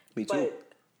camera. Me too. But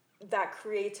that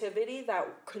creativity,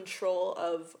 that control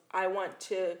of I want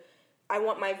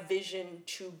my vision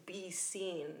to be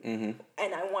seen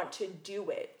and I want to do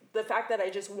it. The fact that I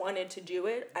just wanted to do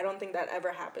it, I don't think that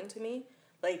ever happened to me,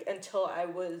 like, until I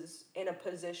was in a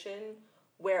position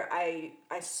where I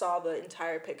saw the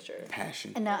entire picture.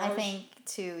 Passion. And I think,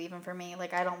 too, even for me,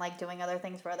 like, I don't like doing other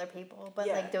things for other people, but,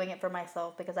 like, doing it for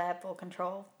myself because I have full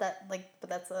control. I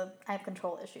have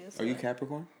control issues. Are you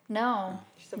Capricorn? No.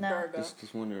 She's a Virgo.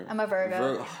 Just wondering. I'm a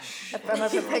Virgo. I'm a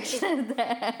perfectionist.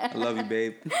 I love you,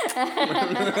 babe.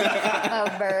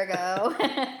 A Virgo.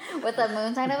 With a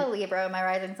moon sign of a Libra, my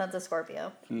rising sun's a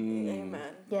Scorpio. Amen.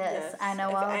 Yes, I know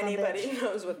all of them. Anybody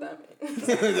knows what that means.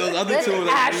 Those other two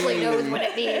Ashley knows what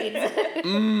it means.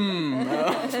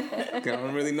 I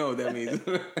don't really know what that means.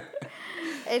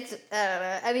 It's, I don't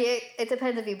know. I mean, it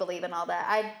depends if you believe in all that.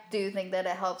 I do think that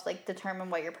it helps, like, determine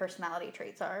what your personality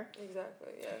traits are.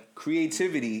 Exactly, yeah.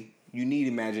 Creativity, you need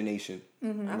imagination,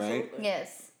 right? Absolutely.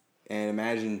 Yes. And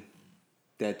imagine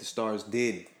that the stars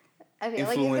did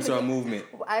influence our movement.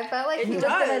 I felt like he was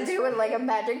going to do it like a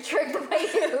magic trick the way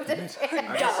he moved his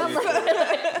hand.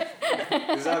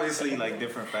 There's obviously, like,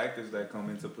 different factors that come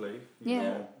into play. You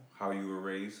know, how you were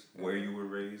raised, where you were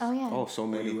raised. Oh, yeah. Oh, so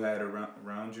many. Who you had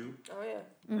around you. Oh, yeah.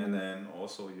 And then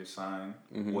also your sign,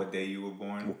 what day you were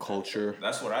born. What culture.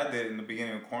 That's what I did in the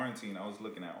beginning of quarantine. I was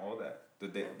looking at all that. The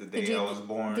day I was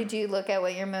born. Did you look at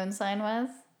what your moon sign was?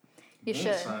 You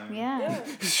should. Sign. Yeah.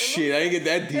 Shit, I didn't get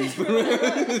that deep.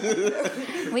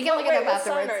 We can look it up afterwards. What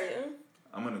sign are you?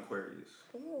 I'm an Aquarius.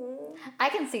 Ooh. I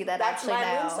can see that That's actually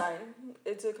now. That's my moon sign.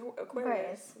 It's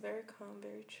Aquarius. Very calm,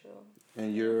 very chill.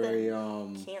 And you're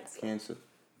a Cancer. Cancer.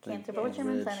 But what's your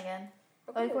moon sign again?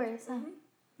 Aquarius, huh?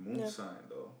 Moon sign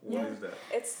though. What is that?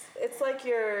 It's like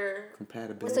your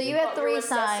compatibility. So you have three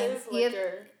signs. So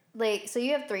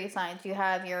you have three signs. You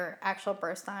have your actual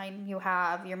birth sign, you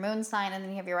have your moon sign, and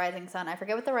then you have your rising sun. I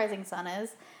forget what the rising sun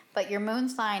is, but your moon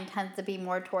sign tends to be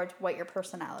more towards what your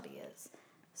personality is.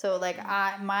 So, like,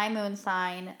 my moon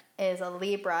sign is a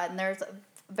Libra, and there's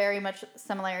very much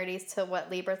similarities to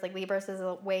what Libras. Like, Libras is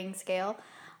a weighing scale.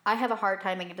 I have a hard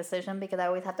time making a decision because I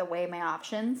always have to weigh my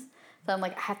options. So I'm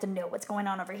like, I have to know what's going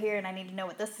on over here, and I need to know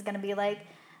what this is going to be like.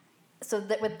 So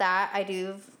with that,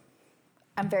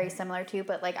 I'm very similar to,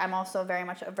 but, like, I'm also very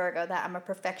much a Virgo, that I'm a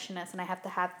perfectionist, and I have to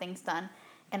have things done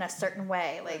in a certain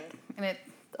way. Like, and it's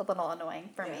a little annoying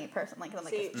for me personally. Cause I'm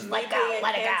like,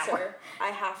 let it go. I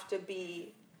have to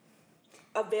be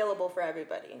available for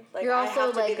everybody. Like, you're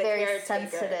also, like, very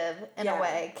sensitive in a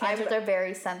way. Cancers are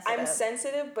very sensitive. I'm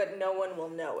sensitive, but no one will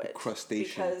know it.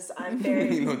 Crustacean. Because I'm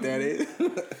very... You know what that is?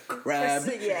 Crab.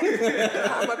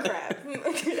 I'm a crab.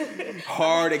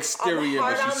 Hard exterior.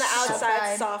 I'm hard on the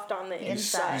outside, soft on the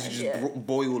inside. You just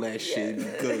boil that shit.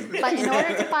 Good. But in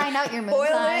order to find out your moon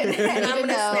sign,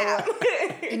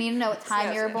 you need to know what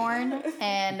time you were born,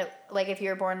 and, like, if you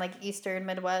were born, like, Eastern,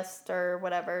 Midwest, or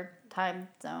whatever time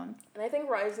zone. And I think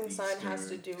rising sign has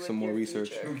to do with some more research.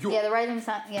 Future. Yeah, the rising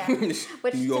sign. Yeah,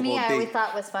 which to me I always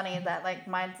thought was funny that, like,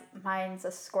 mine's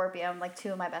a Scorpio. And, like,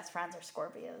 two of my best friends are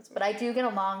Scorpios, but I do get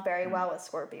along very well with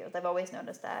Scorpios. I've always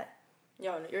noticed that.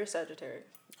 Yo, you're a Sagittarius.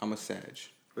 I'm a Sag.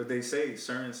 But they say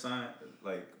certain signs,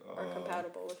 like, are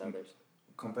compatible with others.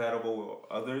 Compatible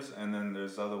with others, and then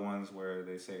there's other ones where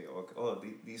they say,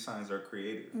 these signs are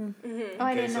creative. Mm-hmm.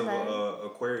 In case of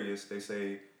Aquarius, they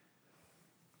say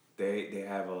they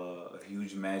have a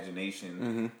huge imagination.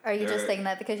 Mm-hmm. Are you just saying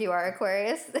that because you are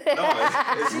Aquarius? No,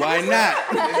 it's why not?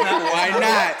 Why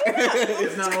not?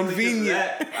 It's not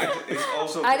convenient. It's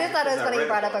also. I just thought it was funny you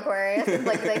brought up Aquarius.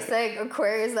 Like, they say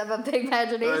Aquarius have a big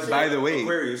imagination. By the way,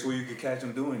 Aquarius, what you could catch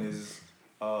them doing is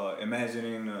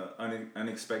imagining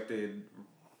unexpected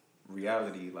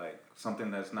reality, like something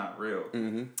that's not real.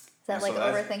 Mm-hmm. Is that, like,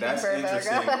 overthinking for a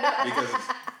Virgo? Because,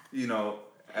 you know,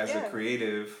 as a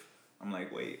creative, I'm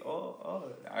like, wait,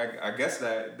 I guess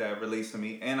that relates to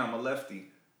me, and I'm a lefty.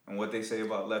 And what they say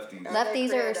about lefties.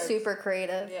 Lefties are super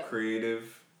creative. Yeah. Creative,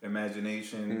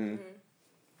 imagination,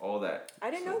 all that.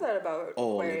 I didn't know that about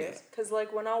Aquarius. Because,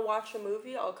 like, when I'll watch a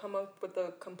movie, I'll come up with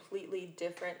a completely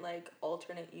different, like,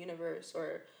 alternate universe.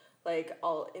 Or, like,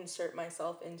 I'll insert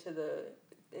myself into the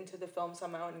film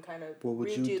somehow and kind of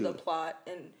redo the plot.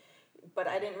 But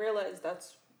I didn't realize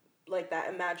that's, like,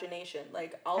 that imagination.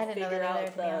 Like, I'll figure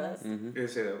out the... They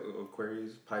say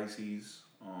Aquarius, Pisces...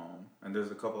 and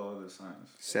there's a couple other signs.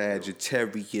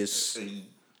 Sagittarius.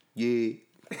 Yeah.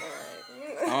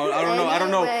 I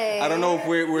don't know if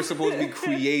we're supposed to be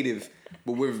creative,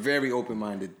 but we're very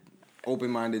open-minded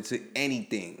to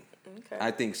anything. Okay.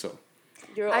 I think so.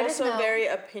 You're also very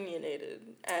opinionated,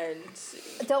 and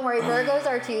don't worry, Virgos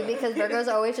are too, because Virgos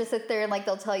always just sit there and like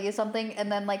they'll tell you something, and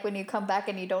then like when you come back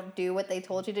and you don't do what they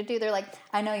told you to do, they're like,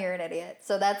 I know you're an idiot.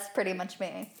 So that's pretty much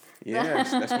me. Yeah,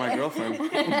 that's my girlfriend.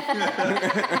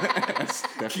 That's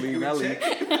definitely Melly.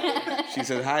 She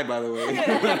said hi, by the way.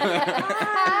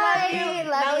 Hi,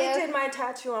 Melly did my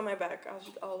tattoo on my back.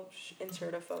 I'll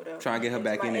insert a photo. Trying to get her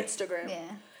back in Instagram.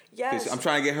 Yeah. Yes. I'm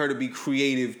trying to get her to be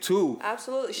creative too.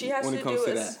 Absolutely, she has to do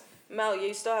it. Mel,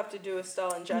 you still have to do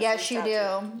Estelle and Jesse. Yes, you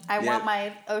do. I want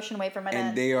my ocean wave for my dad.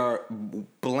 And they are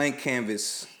blank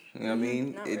canvas. You know what I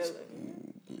mean? Not really.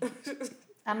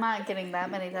 I'm not getting that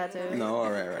many tattoos. No,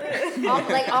 all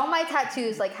right. All my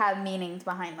tattoos like have meanings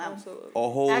behind them. Absolutely. A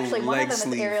whole actually, one of them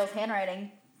sleeve. is Ariel's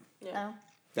handwriting. Yeah. Oh.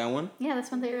 That one? Yeah,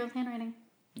 this one's Ariel's handwriting.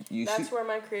 That's where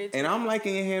my creativity. And I'm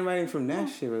liking your handwriting from that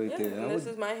shit right there. And this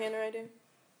is my handwriting.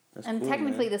 And cool,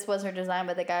 technically, man. This was her design,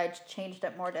 but the guy changed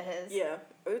it more to his. Yeah,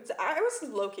 I was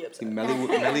low-key upset. Melly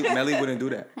wouldn't do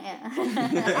that. Yeah.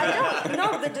 I don't.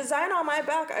 No, the design on my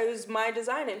back, it was my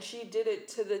design, and she did it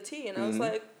to the T, and I was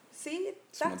like, see,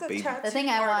 that's a tattoo. The thing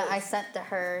I sent to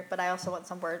her, but I also want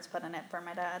some words put in it for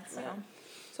my dad. So.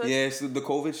 Yeah. So the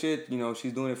COVID shit,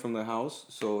 she's doing it from the house,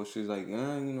 so she's like,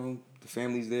 the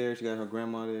family's there. She got her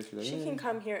grandma there. She's like, she can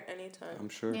come here anytime. I'm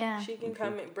sure. Yeah. She can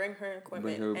come and bring her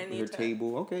equipment anytime. Her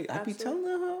table. Okay, I be telling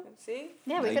her. See?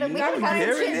 Yeah, we could have got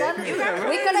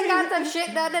some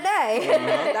shit done today.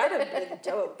 That'd have been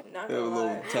dope. Not gonna lie. A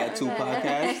little tattoo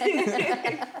podcast.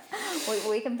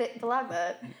 we can vlog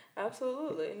that.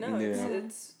 Absolutely. No,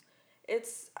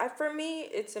 it's for me,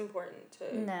 it's important to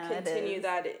continue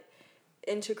that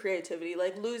into creativity,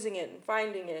 like losing it and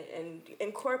finding it and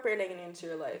incorporating it into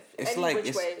your life. It's life.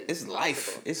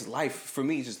 It's life. For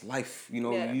me, it's just life.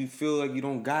 You feel like you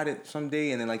don't got it someday,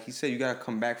 and then like you said, you gotta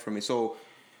come back from it. So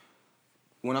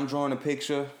when I'm drawing a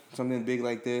picture, something big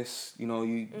like this,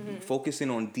 you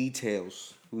focusing on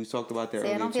details. We talked about that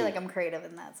earlier. I don't feel like I'm creative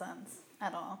in that sense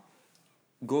at all.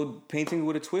 Go painting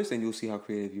with a twist, and you'll see how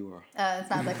creative you are. It's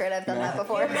not that great. I've done that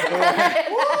before.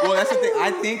 Well, that's the thing.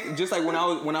 I think just like when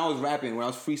I was rapping, when I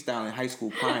was freestyling in high school,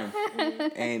 prime,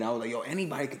 and I was like, yo,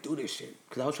 anybody could do this shit.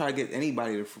 Because I was trying to get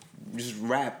anybody to just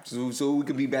rap so we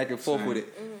could be back and forth with it.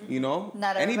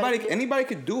 Not anybody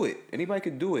could do it. Anybody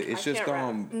could do it. It's just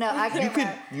No, I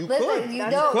can't. You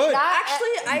could.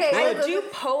 Actually, I do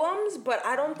poems, but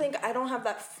I don't have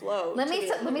that flow. Let me say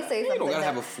something. You don't gotta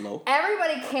have a flow.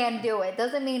 Everybody can do it.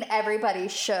 Doesn't mean everybody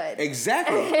should.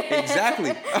 Exactly. That's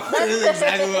exactly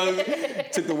what I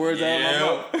took the words out of my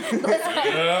mouth. Because we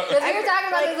were talking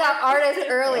about these artists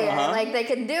earlier. Like they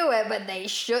can do it, but they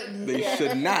shouldn't. They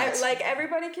should not. Like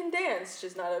everybody can dance,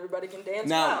 just not everybody can dance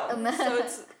now, well. So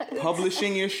it's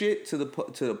publishing your shit to the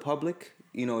public.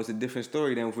 It's a different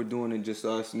story than if we're doing it just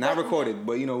us, not recorded,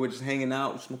 but we're just hanging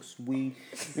out, smoking some weed.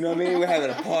 You know what I mean? We're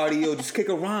having a party, just kick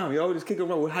a rhyme, just kick a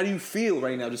rhyme. How do you feel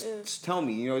right now? Just tell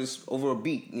me, just over a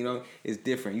beat. It's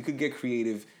different. You could get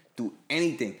creative, do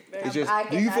anything. It's just,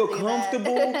 do you feel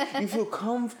comfortable? Do you feel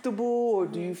comfortable, or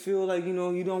do you feel like you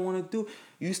don't want to do?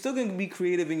 You still gonna be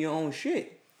creative in your own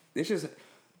shit. It's just,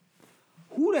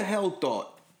 who the hell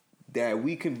thought that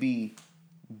we could be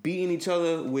beating each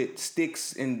other with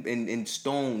sticks and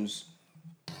stones,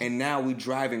 and now we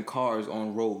driving cars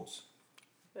on roads?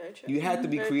 Very true. You had to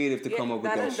be creative to come up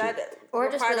with that shit. Or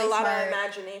just required a lot of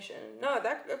imagination. No,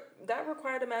 that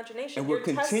required imagination. And we're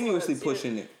continuously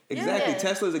pushing it. Exactly.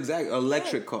 Tesla's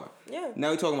electric car. Yeah.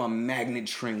 Now we're talking about magnet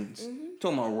trains.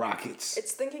 Talking about rockets.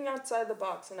 It's thinking outside the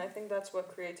box, and I think that's what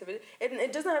creativity.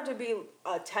 It doesn't have to be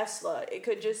a Tesla. It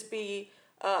could just be.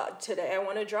 Today I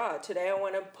want to draw. Today I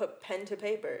want to put pen to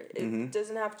paper. It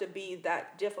doesn't have to be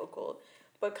that difficult,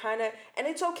 but and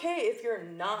it's okay if you're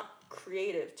not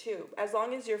creative too. As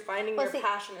long as you're finding your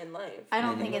passion in life. I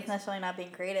don't think it's necessarily not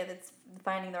being creative. It's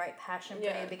finding the right passion for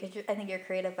you, because I think you're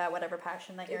creative about whatever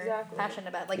passion that you're passionate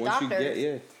about. Like once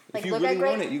doctors. If you really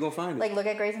want it, you're going to find it. Like, look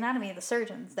at Grey's Anatomy, the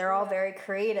surgeons. They're all very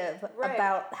creative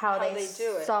about how they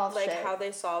do it. Solve like shit. how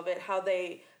they solve it, how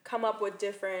they come up with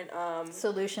different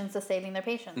solutions to saving their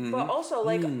patients. Mm-hmm. But also,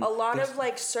 like, a lot of,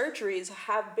 like, surgeries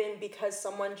have been because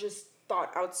someone just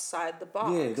thought outside the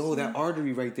box. Yeah, that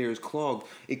artery right there is clogged.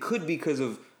 It could be because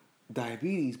of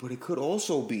diabetes, but it could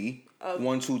also be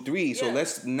 1, 2, 3. So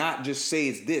let's not just say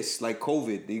it's this, like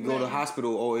COVID. You go to the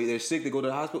hospital, or they're sick, they go to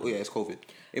the hospital. Oh, yeah, it's COVID.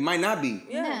 It might not be.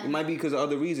 Yeah. It might be because of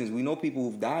other reasons. We know people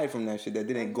who've died from that shit that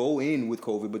didn't go in with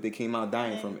COVID, but they came out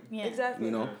dying from it. Yeah. Exactly.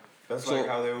 You know? That's like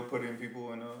how they were putting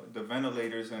people in the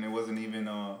ventilators, and it wasn't even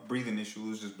a breathing issue. It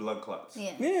was just blood clots.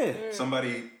 Yeah.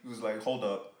 Somebody was like, hold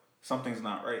up, something's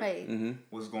not right. Mm-hmm.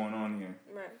 What's going on here?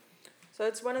 Right. So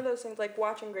it's one of those things, like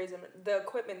watching Grey's Anatomy. The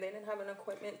equipment, they didn't have an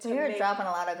equipment to You're dropping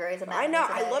a lot of Grey's Anatomy. I know,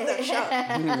 today. I love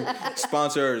that show.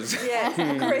 Sponsors. Yeah,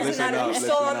 Grey's Anatomy.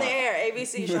 Still on the air.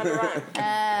 ABC, Shonda Rhimes.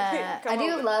 I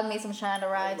do love me some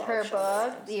Shonda Rhimes. Her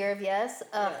book, The Year of Yes.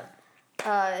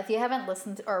 If you haven't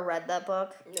listened to or read that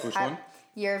book, Which one?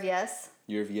 Year of Yes.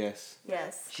 Year of Yes.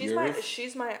 Yes. She's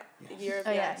my year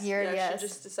of yes. Year of Yes. She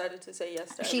just decided to say yes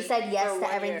to everything. She said yes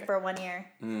to everything for 1 year.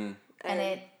 Mm. And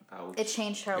it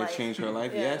changed her life. It changed her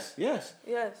life. Yes. Yes.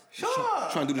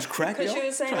 Trying to do this crack, yo? Because she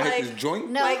was saying, trying to like, hit this joint?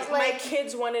 No, my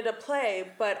kids wanted to play,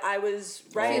 but I was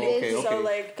writing. okay. So,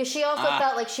 like... Because she also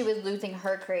felt like she was losing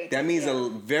her creativity. That means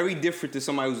very different to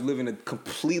somebody who's living a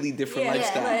completely different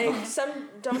lifestyle. Yeah, like, some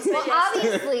don't say well, yes.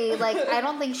 obviously, like, I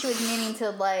don't think she was meaning to,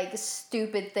 like,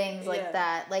 stupid things like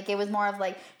that. Like, it was more of,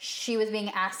 like, she was being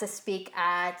asked to speak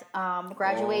at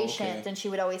graduations, and she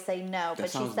would always say no, but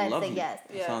she said say yes.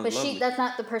 Yeah. But that's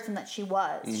not the person that she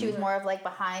was. She was more of, like,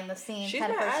 behind the scenes She's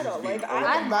kind of my person. idol. Like,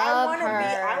 I love her.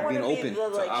 I want to Being be open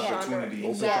the, like, to opportunity.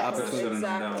 Open to opportunity.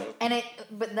 Exactly. And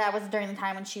but that was during the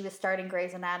time when she was starting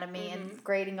Grey's Anatomy and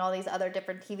grading all these other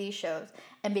different TV shows.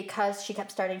 And because she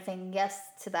kept starting saying yes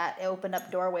to that, it opened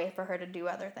up doorway for her to do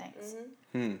other things.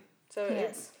 So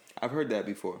Yes. I've heard that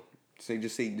before.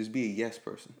 Just be a yes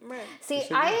person. Right. See,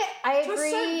 I agree. To a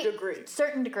certain degree.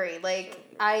 Certain degree. Like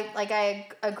I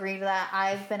agree to that.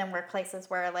 I've been in workplaces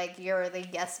where like you're the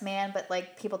yes man, but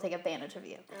like people take advantage of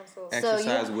you. Absolutely.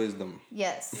 Exercise wisdom.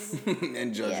 Yes.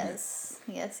 And judgment.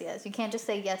 Yes. You can't just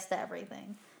say yes to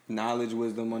everything. Knowledge,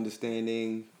 wisdom,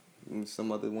 understanding, and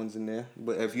some other ones in there.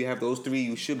 But if you have those 3,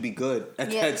 you should be good to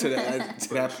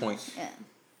that point. Yeah.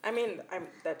 I mean,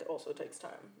 that also takes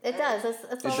time. It does.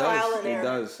 It's all trial and error. It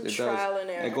does. Trial and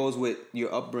error. It goes with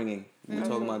your upbringing. We were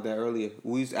talking about that earlier.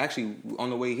 We actually,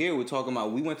 on the way here, we're talking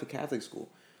about, we went to Catholic school.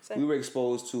 Same. We were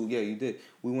exposed to, you did.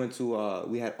 We went to,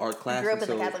 we had art classes. I grew up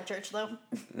in the Catholic church, though.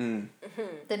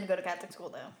 Didn't go to Catholic school,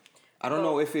 though. I don't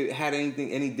know if it had any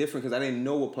different, because I didn't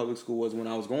know what public school was when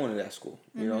I was going to that school.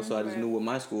 You know, so I just knew what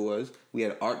my school was. We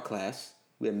had art class.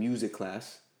 We had music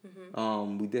class.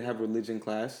 We did have religion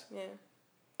class. Yeah.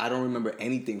 I don't remember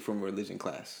anything from religion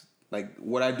class. Like,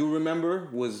 what I do remember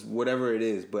was whatever it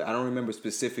is, but I don't remember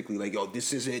specifically, like, yo,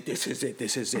 this is it.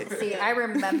 See, I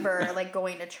remember, like,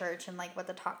 going to church and, like, what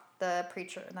the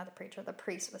priest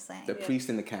was saying. The priest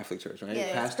in the Catholic church, right?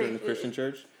 Yeah, Pastor in the Christian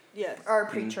church? Yes. Or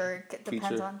preacher,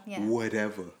 depends on,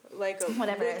 Whatever. Like a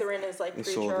Whatever Lutheran is like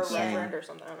It's preacher all or the same. reverend or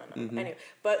something. I don't know. Anyway,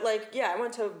 but like, yeah,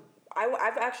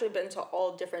 I've actually been to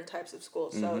all different types of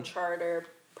schools. So charter,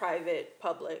 private,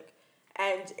 public.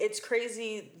 And it's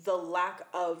crazy the lack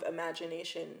of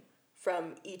imagination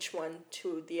from each one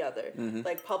to the other.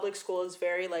 Like public school is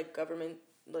very like government,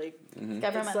 like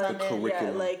government like, funded. curriculum.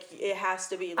 Yeah, like it has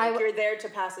to be like you're there to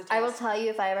pass a test. I will tell you,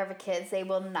 if I ever have kids, they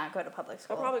will not go to public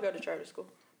school. I'll probably go to charter school,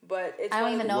 but it's I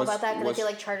don't even know What's- about that because I feel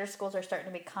what's- like charter schools are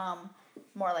starting to become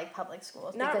more like public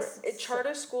schools. Not because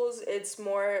charter schools. It's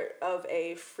more of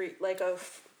a free, like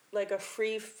a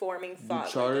free forming Do thought.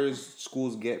 charter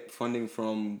schools get funding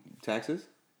from taxes?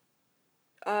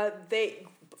 They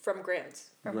from grants.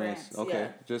 from Grants. grants. Okay.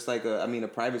 yeah. Just like a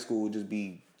private school would just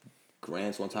be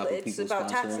grants on top of It's people about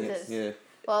sponsoring taxes. it. Yeah.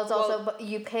 Well, it's also but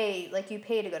you pay to go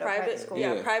to private school.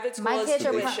 Yeah, Yeah. private school My is kids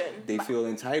are tuition. They feel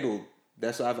entitled.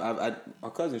 That's what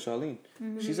our cousin Charlene.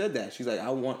 She said that. She's like, I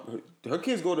want her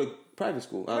kids go to private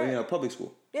school. Public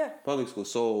school. Yeah. Public school.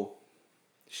 So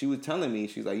she was telling me,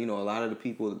 she's like, a lot of the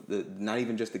people, not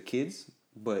even just the kids,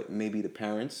 but maybe the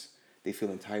parents, they feel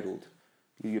entitled.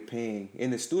 You're paying,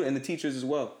 and the student and the teachers as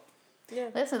well. Yeah.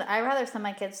 Listen, I'd rather send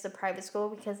my kids to private school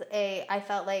because I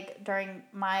felt like during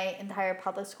my entire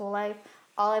public school life,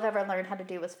 all I've ever learned how to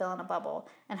do was fill in a bubble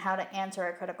and how to answer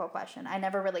a critical question. I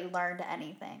never really learned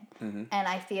anything. And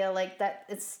I feel like that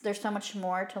there's so much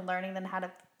more to learning than how to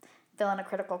fill in a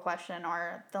critical question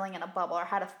or filling in a bubble or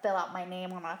how to fill out my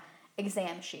name on a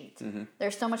exam sheet.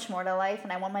 There's so much more to life,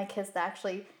 and I want my kids to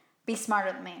actually be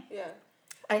smarter than me. Yeah.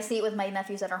 I see it with my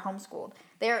nephews that are homeschooled.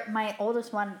 My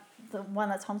oldest one, the one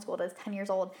that's homeschooled, is 10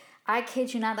 years old. I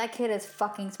kid you not, that kid is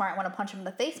fucking smart. I want to punch him in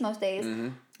the face most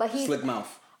days. But he's slick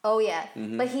mouth. Oh yeah,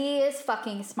 but he is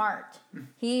fucking smart.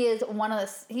 He's one of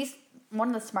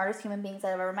the smartest human beings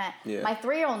I've ever met. Yeah. My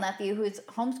 3-year-old nephew, who's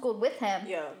homeschooled with him.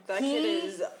 Yeah, that kid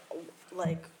is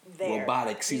like there.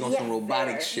 Robotics. He's on some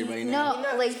robotics shit right now.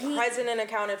 No, like he's present and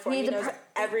accounted for. He knows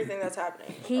everything that's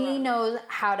happening. He knows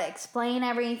how to explain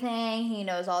everything. He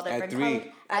knows all different colors.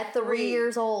 At 3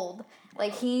 years old.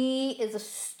 Like, he is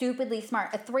stupidly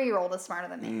smart. A 3-year-old is smarter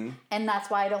than me. And that's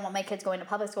why I don't want my kids going to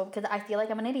public school, because I feel like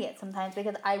I'm an idiot sometimes,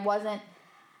 because I wasn't,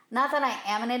 not that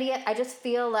I am an idiot, I just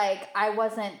feel like I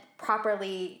wasn't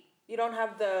properly... You don't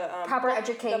have the... proper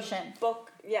education. The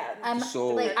book, yeah.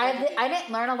 I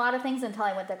didn't learn a lot of things until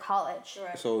I went to college.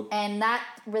 Right. And that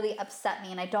really upset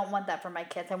me, and I don't want that for my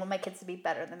kids. I want my kids to be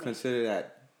better than me. Consider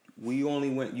that. You only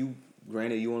went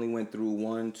through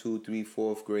 1, 2, 3,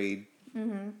 4th grade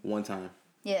one time.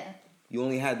 Yeah. You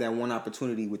only had that one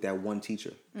opportunity with that one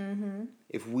teacher.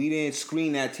 If we didn't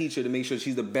screen that teacher to make sure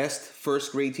she's the best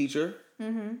first grade teacher,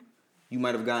 you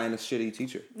might have gotten a shitty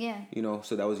teacher. Yeah. You know,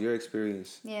 so that was your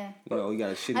experience. Yeah. You know, you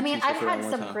got a shitty teacher. I mean, I've for that had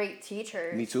one some time. great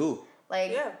teachers. Me too.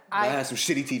 Like, yeah. I had some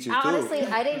shitty teachers honestly, too.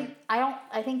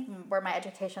 I think where my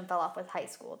education fell off was high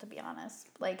school, to be honest.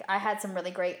 Like, I had some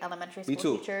really great elementary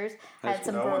school teachers. I had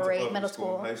some great middle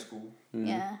school. High school.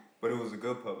 Yeah. But it was a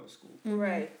good public school.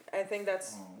 Right. I think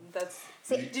that's...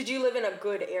 Did you live in a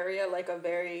good area, like a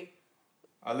very...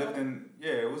 I lived in...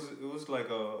 Yeah, it was like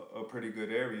a pretty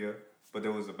good area, but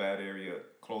there was a bad area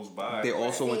close by. They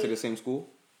also went to the same school?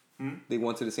 They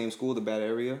went to the same school, the bad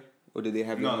area? Or did they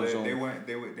have their own zone? They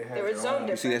had their zone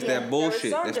own. See, that's that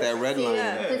bullshit. That's that red line.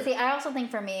 Yeah. But see, I also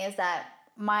think for me is that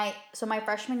my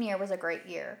freshman year was a great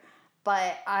year,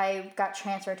 but I got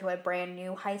transferred to a brand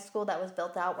new high school that was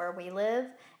built out where we live,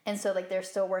 and so like they're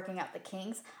still working out the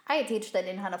kinks. I had a teacher that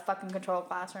didn't know how to fucking control a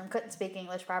classroom, couldn't speak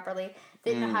English properly,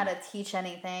 didn't know how to teach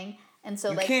anything. And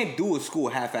so, you can't do a school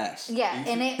half-ass. Yeah,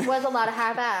 and it was a lot of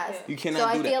half-ass. You cannot do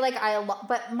that. So I feel like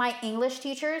but my English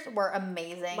teachers were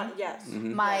amazing. Yes.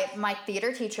 My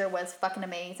theater teacher was fucking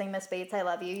amazing. Miss Bates, I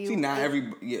love you. See, not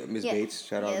Miss Bates,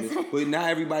 shout out. But not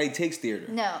everybody takes theater.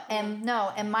 And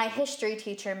my history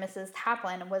teacher, Mrs.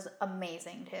 Taplin, was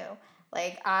amazing too.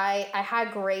 Like, I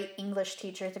had great English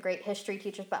teachers, great history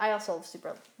teachers, but I also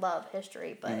super love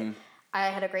history, but... I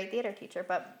had a great theater teacher,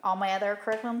 but all my other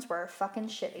curriculums were fucking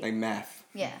shitty. Like math.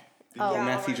 Yeah. Oh, your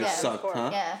math teacher sucked, huh?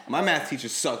 Yeah. My math teacher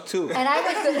sucked too. And I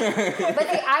was good,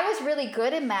 but see, I was really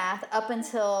good in math up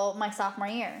until my sophomore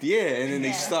year. Yeah, and then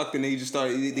they sucked, and they just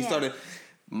started. They started.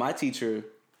 My teacher,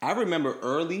 I remember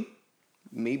early,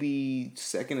 maybe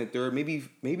 2nd and 3rd,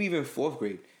 maybe even 4th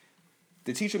grade.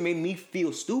 The teacher made me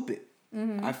feel stupid.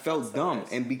 I felt dumb,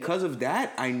 and because of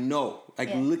that, I know,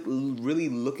 really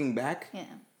looking back. Yeah.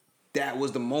 That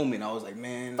was the moment. I was like,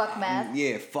 man. Fuck math.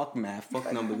 Fuck math.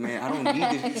 Fuck numbers, man. I don't need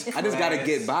this. I just got to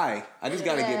get by.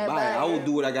 I will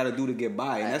do what I got to do to get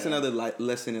by. And that's another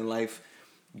lesson in life.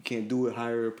 You can't do it.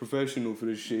 Hire a professional for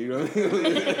this shit. You know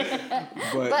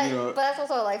what I mean? but that's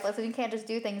also a life lesson. You can't just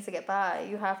do things to get by.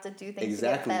 You have to do things to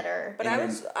get better. But I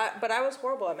was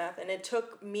horrible at math. And it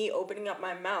took me opening up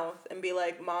my mouth and be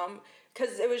like, Mom...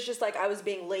 Because it was just like I was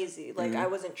being lazy. Like, I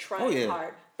wasn't trying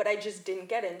hard. But I just didn't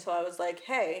get it until I was like,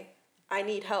 hey... I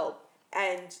need help.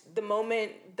 And the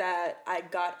moment that I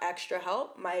got extra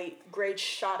help, my grades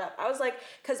shot up. I was like,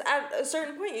 because at a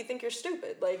certain point, you think you're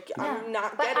stupid. Like, I'm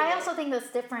not getting it. But I also think there's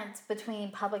difference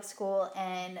between public school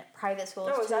and private schools,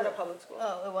 No, it was at a public school.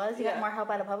 Oh, it was? You got more help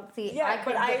at a public school?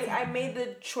 I made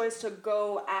the choice to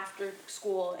go after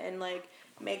school and, like,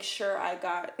 make sure I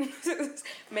got... I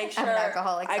got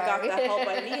the help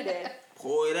I needed.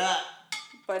 Pour it up.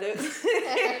 But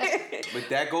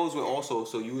that goes with also.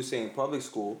 So you were saying public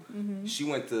school. She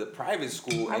went to private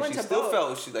school, and she still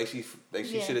felt she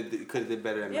could have did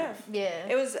better in math. Yeah.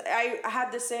 It was. I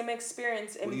had the same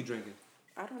experience. What are you drinking?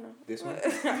 I don't know. This one.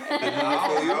 Honestly,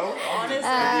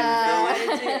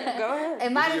 go ahead.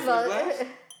 It might as well.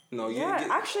 No,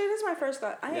 actually, this is my first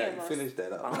glass. I am. Finish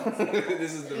that up.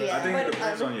 This is the. I think it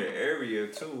depends on your area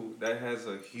too. That has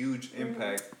a huge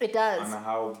impact. It does. On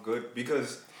how good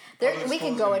because. We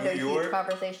can go into a huge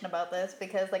conversation about this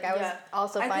because, like, I was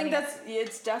also finding... I think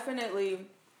it's definitely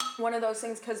one of those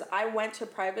things because I went to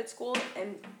private school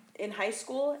and in high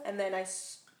school and then I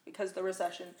because of the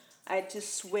recession, I had to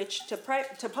switch to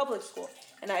public school.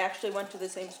 And I actually went to the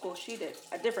same school she did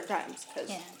at different times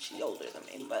because she's older than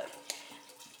me. But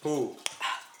who?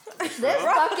 This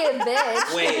fucking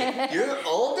bitch. Wait, you're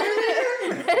older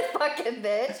than her? This fucking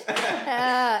bitch.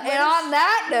 And on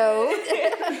that note,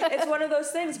 it's one of those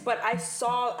things. But I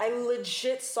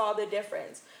legit saw the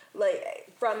difference,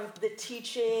 like from the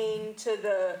teaching to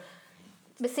the.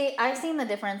 But see, I've seen the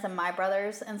difference in my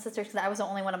brothers and sisters because I was the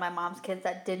only one of my mom's kids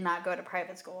that did not go to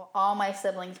private school. All my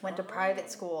siblings went to private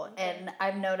school, and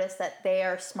I've noticed that they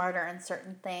are smarter in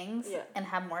certain things and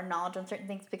have more knowledge on certain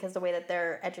things because the way that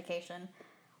their education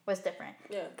was different.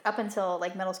 Yeah. Up until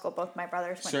like middle school, both my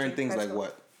brothers went certain to things like school.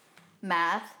 what?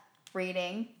 Math,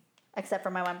 reading, except for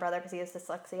my one brother because he has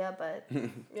dyslexia, but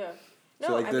yeah. No,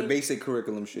 so like the basic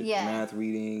curriculum shit. Yeah. Math,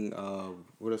 reading,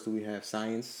 what else do we have?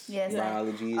 Science,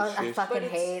 biology, I fucking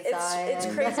hate science.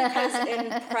 It's crazy because in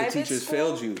private the teachers school,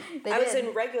 failed you. I was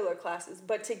in regular classes,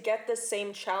 but to get the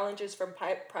same challenges from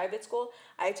private school,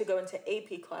 I had to go into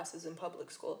AP classes in public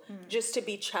school just to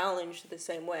be challenged the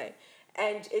same way.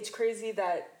 And it's crazy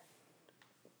that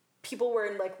people were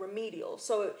in like remedial,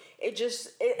 so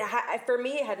for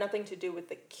me it had nothing to do with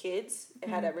the kids. It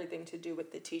had everything to do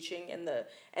with the teaching and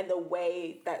the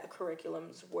way that the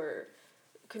curriculums were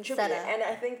contributed. And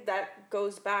I think that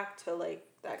goes back to like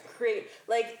that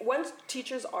once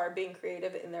teachers are being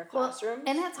creative in their classrooms,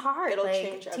 and it's hard. It'll like,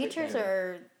 change everything. Teachers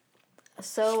are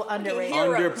so underrated.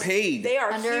 Underpaid. They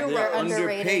are they're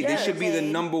underpaid. They should be the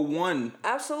number one.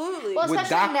 Absolutely. Well,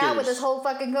 especially now with doctors. this whole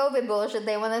fucking COVID bullshit,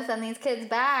 they want to send these kids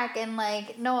back, and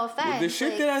like, no offense. The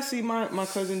shit that I see my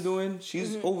cousin doing,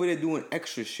 she's over there doing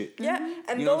extra shit. Yeah,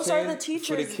 and you know those are the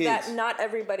teachers that not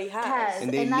everybody has.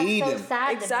 And they need so them.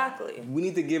 Sad exactly. We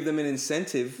need to give them an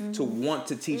incentive to want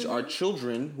to teach our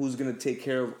children who's going to take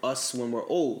care of us when we're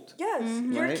old. Yes,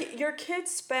 your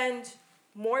kids spend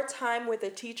more time with a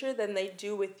teacher than they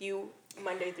do with you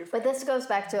Monday through Friday. But this goes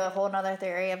back to a whole other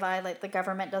theory of why like the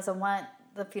government doesn't want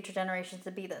the future generations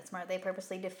to be that smart. They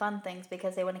purposely defund things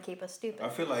because they want to keep us stupid. I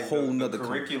feel like the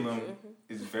curriculum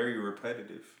is very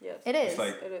repetitive. Yes. It is. It's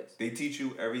like they teach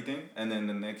you everything, and then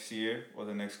the next year or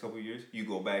the next couple of years, you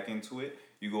go back into it.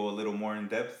 You go a little more in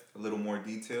depth, a little more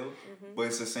detailed, but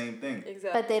it's the same thing.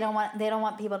 Exactly. But they don't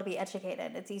want people to be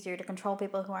educated. It's easier to control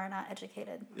people who are not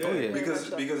educated. Yeah,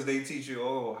 because they teach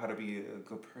you how to be a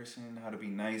good person, how to be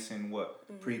nice in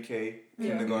pre-K,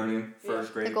 kindergarten,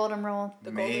 first grade, the golden rule,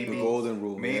 the golden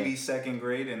rule, maybe second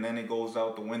grade, and then it goes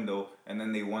out the window, and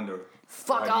then they wonder.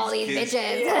 Fuck all these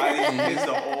bitches. Why these kids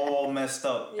are all messed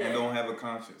up and don't have a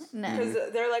conscience. Because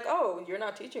they're like, oh, you're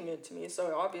not teaching it to me, so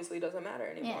it obviously doesn't matter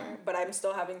anymore. Yeah. But I'm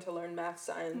still having to learn math,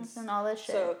 science. And all this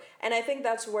shit. So, and I think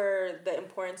that's where the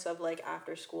importance of like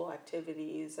after school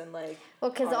activities and like...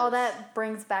 Well, because all that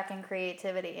brings back in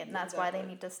creativity, and that's why they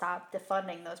need to stop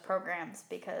defunding those programs,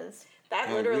 because... That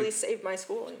literally saved my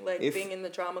schooling, being in the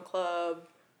drama club.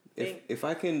 If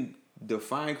I can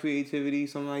define creativity,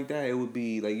 something like that, it would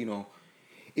be like,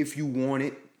 if you want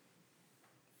it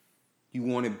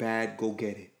bad, go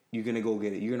get it. You're going to go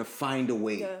get it. You're going to find a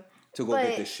way to go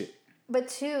get this shit. But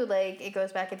too, it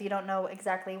goes back, if you don't know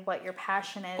exactly what your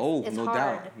passion is, it's no hard.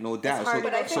 doubt. No doubt. It's hard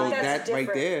but I think that's that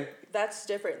right there. That's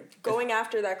different. Going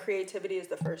after that creativity is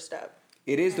the first step.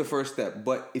 It is the first step,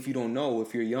 but if you don't know,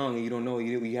 if you're young and you don't know,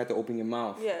 you have to open your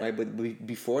mouth, right? But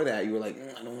before that, you were like,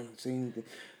 I don't want to say anything.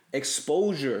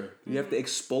 Exposure. You have to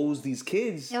expose these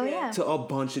kids to a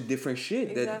bunch of different shit.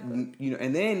 Exactly. That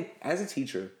and then as a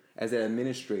teacher, as an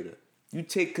administrator, you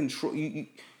take control.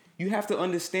 You have to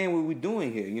understand what we're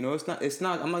doing here. It's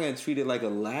not. I'm not gonna treat it like a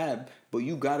lab, but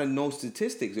you gotta know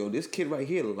statistics. This kid right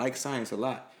here likes science a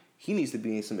lot. He needs to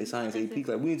be in some science AP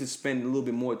class. We need to spend a little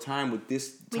bit more time with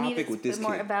this topic with this kid.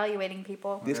 More evaluating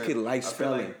people. This kid likes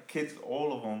spelling. Feel like kids,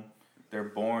 all of them, they're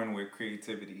born with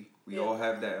creativity. We all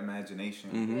have that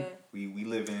imagination. Mm-hmm. Yeah. We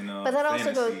live in but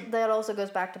that also goes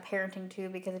back to parenting too,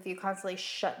 because if you constantly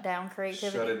shut down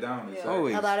creativity, shut it down. Yeah.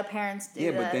 Always. A lot of parents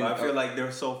do that. But then I feel like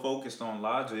they're so focused on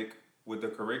logic with the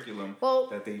curriculum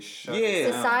that they shut it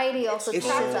down. Society also teaches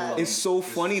us. It's so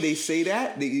funny they say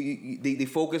that. They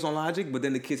focus on logic, but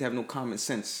then the kids have no common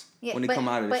sense when they come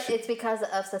out of this shit. But it's because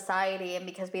of society and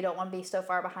because we don't want to be so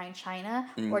far behind China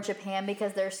or Japan,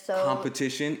 because they're so...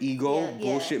 Competition, ego,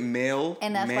 bullshit, male,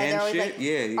 and that's man why they're always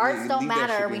shit. Arts don't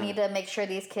matter. We need to make sure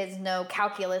these kids know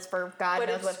calculus for God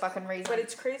knows what fucking reason. But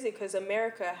it's crazy because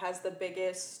America has the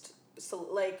biggest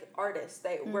artists.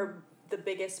 We're the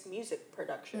biggest music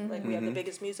production. Like we have the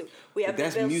biggest music. We have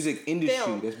that's the music industry.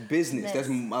 film. That's business. That's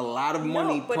a lot of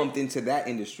money pumped into that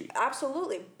industry.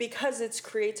 Absolutely, because it's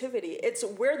creativity.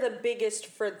 We're the biggest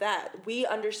for that. We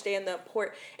understand the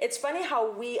importance. It's funny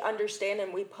how we understand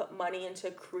and we put money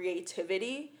into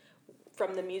creativity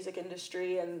from the music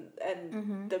industry and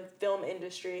the film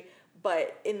industry.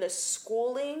 But in the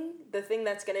schooling, the thing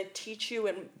that's going to teach you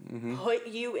and put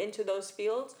you into those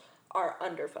fields are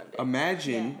underfunded.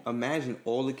 Imagine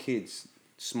all the kids,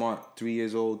 smart, 3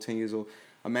 years old, 10 years old.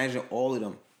 Imagine all of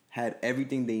them had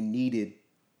everything they needed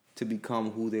to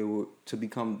become who they were, to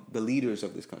become the leaders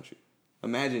of this country.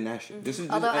 Imagine that shit.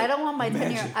 Although I don't want my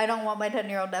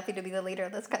 10-year-old nephew to be the leader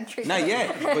of this country. Not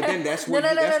yet, but then that's where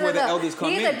the elders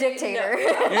come in. He's a dictator.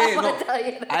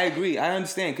 I agree. I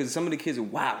understand because some of the kids are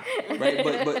wow, right?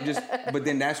 But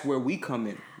then that's where we come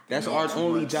in. That's our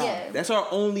only job. Yeah. That's our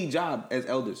only job as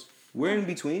elders. We're in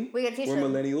between. We're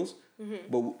millennials,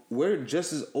 but we're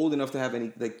just as old enough to have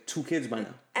 2 kids by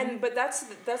now. But that's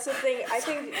the thing. I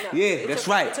think that's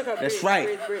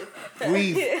right.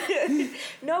 Breathe.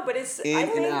 No, but I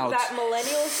think that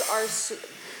millennials are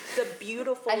the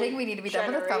beautiful. I think we need to be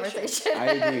done with this conversation. I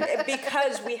agree.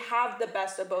 Because we have the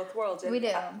best of both worlds. And we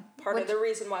do. Part of the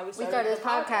reason why we started this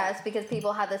podcast because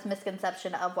people have this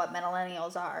misconception of what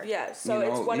millennials are. Yeah, so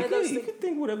it's one of those things. You can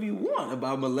think whatever you want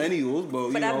about millennials, but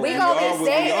we gonna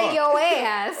stay in your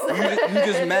ass.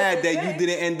 You just mad that you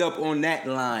didn't end up on that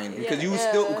line because you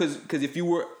still because if you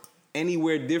were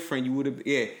anywhere different, you would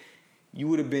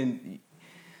have been.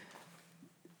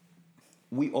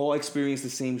 We all experience the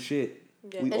same shit.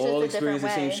 Yeah. We all experience the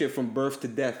same shit from birth to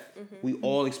death. We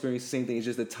all experience the same thing. It's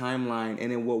just the timeline.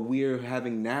 And then what we're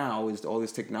having now is all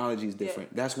this technology is different.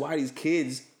 Yeah. That's why these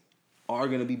kids are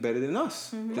going to be better than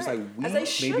us. Just like we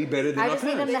may be better than our parents. I just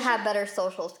need them to have better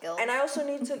social skills. And I also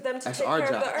need them to take care of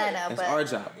the earth. That's our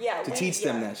job. Yeah, to teach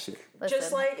them that shit. Listen,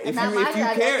 just like if you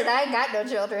care, I ain't got no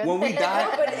children. When we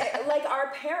die, but like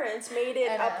our parents made it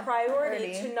a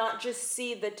priority to not just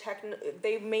see the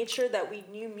They made sure that we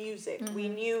knew music. We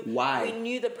knew why. We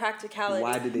knew the practicality.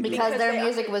 Why did they? Because their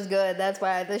music was good. That's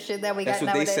why the shit that we got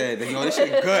nowadays. That's what they said. This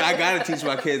shit good. I gotta teach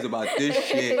my kids about this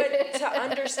shit. But to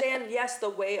understand, yes,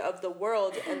 the way of the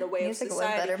world and the way music of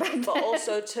society, but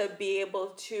also to be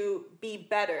able to be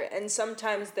better. And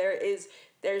sometimes there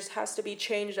has to be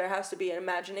change. There has to be an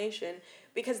imagination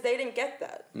because they didn't get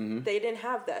that. They didn't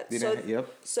have that.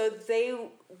 So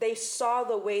they saw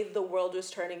the way the world was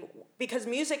turning because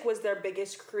music was their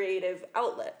biggest creative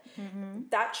outlet.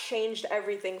 That changed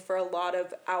everything for a lot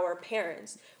of our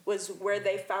parents. Was where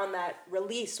they found that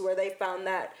release, where they found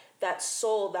that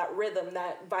soul, that rhythm,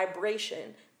 that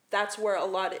vibration. That's where a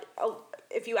lot of.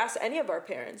 If you ask any of our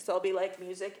parents, they'll be like,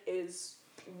 music is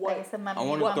what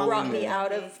brought me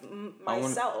out of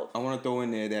myself. I want to throw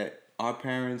in there that our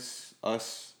parents,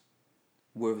 us,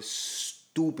 were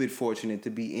stupid fortunate to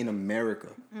be in America.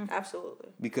 Absolutely.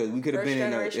 Because we could have been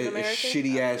in a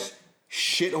shitty ass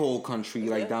shithole country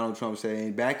like Donald Trump said,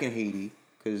 and back in Haiti,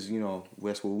 because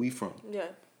that's where we from. Yeah.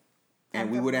 And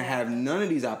we wouldn't have none of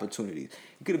these opportunities.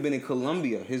 He could have been in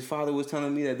Colombia. His father was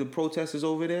telling me that the protesters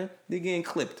over there, they're getting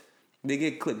clipped. They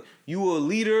get clipped. You were a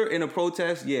leader in a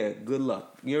protest? Yeah, good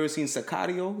luck. You ever seen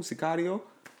Sicario?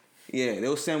 Yeah,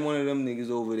 they'll send one of them niggas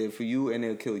over there for you and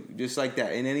they'll kill you. Just like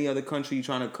that. In any other country, you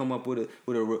trying to come up with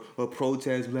a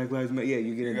protest, Black Lives Matter,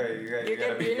 you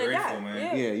gotta be grateful,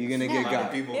 man. Yeah, you're gonna get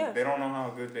got. People, they don't know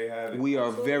how good they have it. We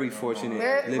are very fortunate.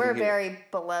 We're very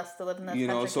blessed to live in this country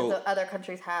because the other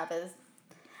countries have is...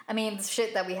 I mean, the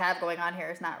shit that we have going on here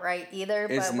is not right either,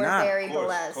 but we're very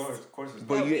blessed. Of course it's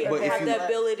not. We have the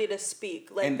ability to speak.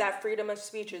 Like, that freedom of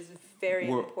speech is very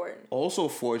important. Also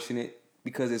fortunate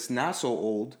because it's not so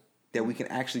old that we can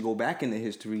actually go back into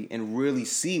history and really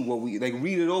see what we... Like,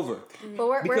 read it over. But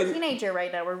we're a teenager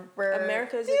right now. We're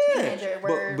America's a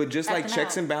teenager. But just like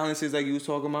checks and balances like you was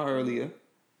talking about earlier,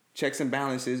 checks and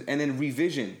balances, and then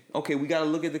revision. Okay, we got to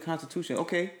look at the Constitution.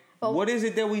 Okay. What is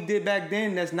it that we did back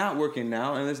then that's not working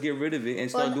now, and let's get rid of it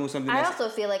and start doing something that's I also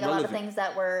feel like relevant. A lot of things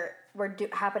that were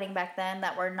happening back then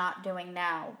that we're not doing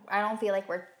now. I don't feel like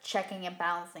we're checking and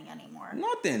balancing anymore.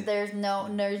 Nothing. There's none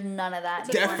of that.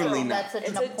 Definitely not. It's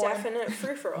a definite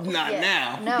free-for-all. Not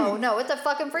now. No, it's a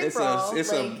fucking free-for-all.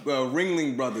 It's a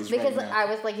Ringling Brothers because right now. I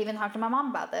was even talking to my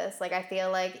mom about this. I feel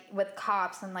like with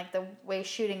cops and the way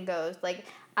shooting goes,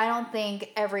 I don't think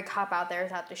every cop out there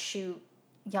is out to shoot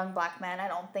young black men. I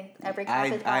don't think every cop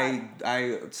is bad.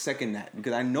 I second that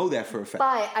because I know that for a fact.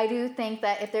 But I do think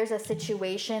that if there's a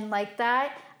situation like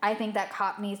that, I think that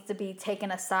cop needs to be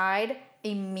taken aside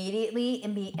immediately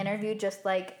and be interviewed just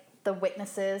like the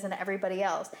witnesses and everybody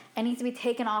else, and needs to be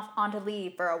taken off onto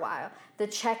leave for a while to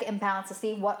check and balance to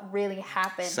see what really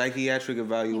happened. Psychiatric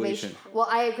evaluation. Well,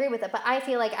 I agree with it, but I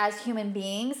feel like as human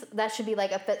beings, that should be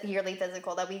like a yearly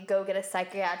physical that we go get a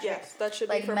psychiatric. Yes, that should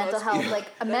be like for mental most health. people. Like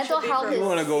a mental health. You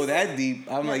want to go that deep?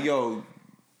 I'm like, yo.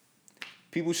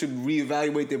 People should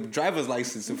reevaluate their driver's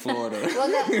license in Florida. Well,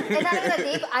 no, it's not even that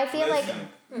deep. I feel like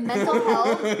mental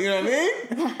health. You know what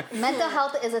I mean? Mental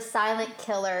health is a silent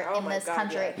killer in this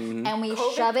country, yeah. and we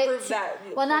COVID shove it. proved that.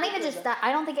 Well, not COVID even just proved that.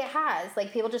 I don't think it has.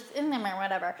 Like people just in them or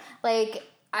whatever. Like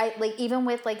even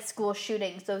with like school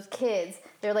shootings, those kids,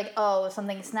 they're like, oh,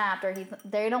 something snapped, or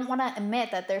they don't want to admit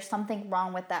that there's something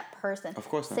wrong with that person. Of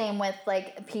course not. Same with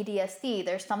like PTSD.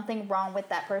 There's something wrong with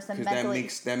that person mentally.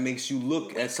 That makes you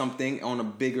look at something on a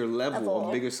bigger level,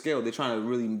 a bigger scale. They're trying to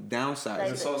really downsize.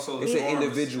 Like, It's also it's an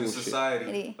individual in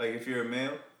society. shit. Like if you're a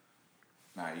male,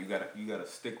 you gotta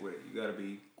stick with it. You gotta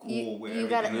be cool with you everything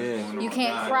gotta- that's going on. you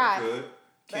can't Nah, cry. you're good.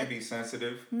 Can't be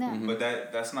sensitive. No. But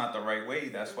that's not the right way.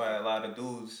 That's why a lot of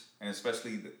dudes, and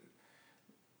especially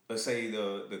let's say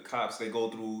the cops, they go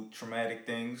through traumatic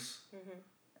things,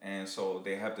 and so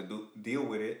they have to deal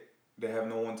with it. They have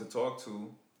no one to talk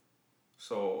to.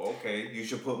 So you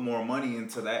should put more money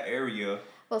into that area.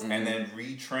 And then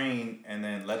retrain, and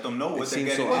then let them know what they're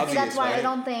getting. so obvious, that's why right? I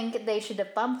don't think they should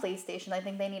defund police stations. I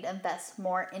think they need to invest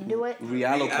more into it.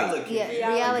 Reallocate.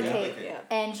 Reallocate. Yeah.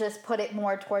 And just put it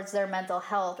more towards their mental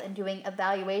health and doing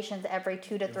evaluations every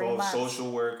 2 to 3 months.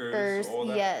 Social workers, all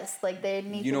that. Yes, like they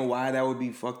need. You know why that would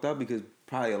be fucked up? Because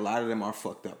probably a lot of them are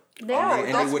fucked up. They are.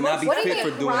 And they would not be fit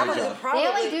for doing that job. They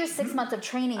only do 6 months of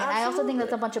training, and I also think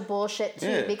that's a bunch of bullshit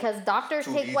too. Because doctors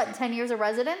take 10 years of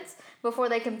residence before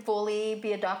they can fully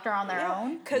be a doctor on their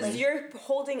own. Because you're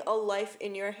holding a life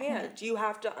in your hand. You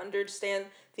have to understand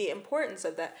the importance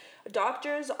of that.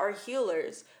 Doctors are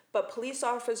healers, but police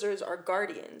officers are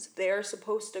guardians. They are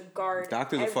supposed to guard.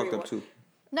 Doctors everyone. are fucked up too.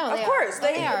 No, Of course,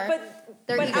 they are. But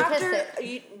They're after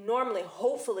normally,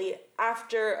 hopefully,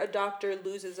 after a doctor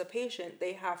loses a patient,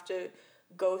 they have to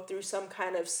go through some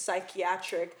kind of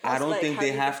psychiatric. I don't think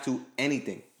they have to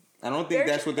anything. I don't think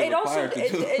that's what they're required to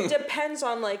do. It depends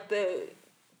on like the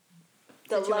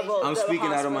level. I'm the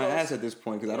speaking out of my hospitals. ass at this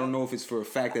point because I don't know if it's for a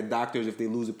fact that doctors, if they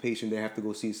lose a patient, they have to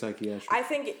go see a psychiatrist. I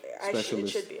think it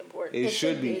specialist. should be important. It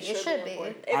should be. It should be.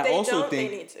 Important. If I they also don't, think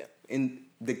they need to.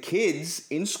 the kids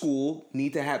in school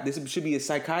need to have. This should be a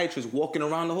psychiatrist walking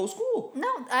around the whole school. No,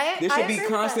 There should be agree with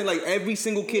constant, that. like every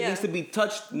single kid needs to be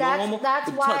touched. That's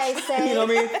why I say. You know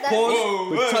what I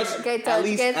mean? Pause. Touch. Get touch. At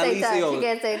least, Can't at say least, touch. yo. You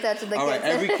can't say touch with the All right,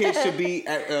 kids. every kid should be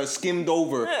skimmed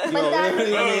over. You know, that's-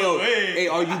 you know what I mean? Yo, hey,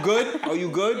 are you good? Are you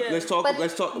good? Yeah. Let's talk.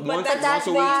 Let's talk once that's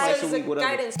a week, why- twice a As a week, whatever.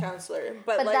 guidance counselor,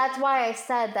 but like, that's why I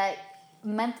said that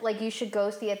like you should go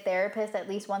see a therapist at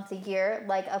least once a year,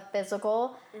 like a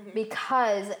physical,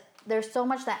 because there's so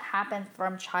much that happens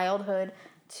from childhood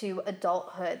to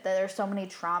adulthood. That there's so many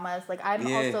traumas. Like I'm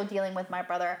also dealing with my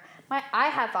brother. I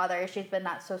have father issues, but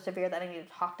not so severe that I need to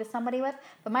talk to somebody with.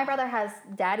 But my brother has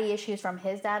daddy issues from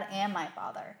his dad and my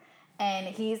father. And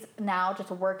he's now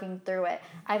just working through it.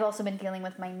 I've also been dealing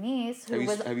with my niece.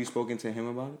 Have you spoken to him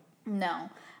about it? No.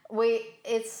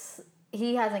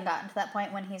 He hasn't gotten to that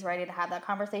point when he's ready to have that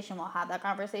conversation. We'll have that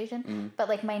conversation. But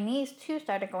like my niece too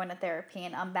started going to therapy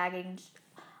and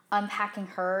unpacking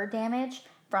her damage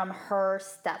from her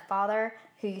stepfather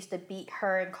who used to beat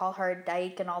her and call her a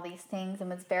dyke and all these things and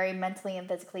was very mentally and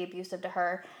physically abusive to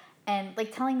her. And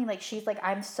like telling me like she's like,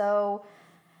 I'm so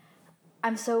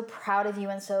proud of you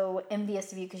and so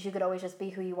envious of you because you could always just be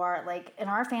who you are. Like in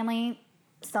our family,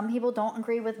 some people don't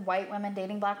agree with white women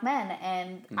dating black men,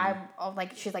 and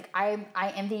she's like, I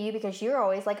envy you because you're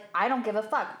always like, I don't give a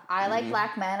fuck. I like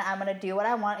black men. I'm gonna do what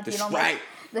I want. If That's you don't right. like,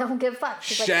 they don't give a fuck.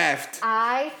 She's Shaft.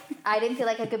 like, I didn't feel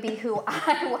like I could be who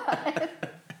I was.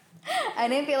 I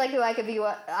didn't feel like who I could be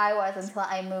what I was until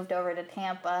I moved over to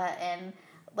Tampa and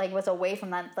like was away from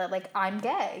that. But like I'm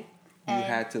gay. You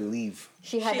had to leave.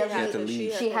 She had to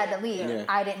leave. She had to leave. Yeah.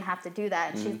 I didn't have to do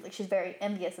that. She's very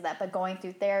envious of that. But going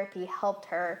through therapy helped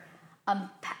her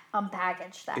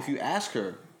unpackage that. If you ask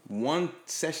her, one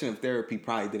session of therapy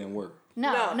probably didn't work.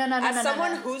 No. As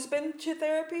someone who's been to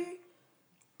therapy,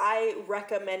 I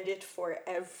recommend it for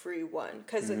everyone.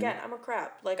 Because again, I'm a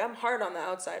crap. Like I'm hard on the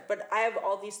outside, but I have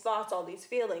all these thoughts, all these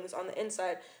feelings on the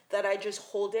inside that I just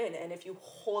hold in, and if you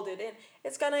hold it in,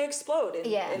 it's gonna explode.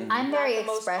 And I'm very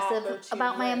expressive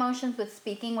about my emotions with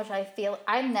speaking, which I feel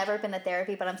I've never been to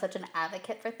therapy, but I'm such an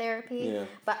advocate for therapy. Yeah.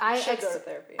 But I should go to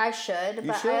therapy. I should, You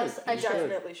but should. I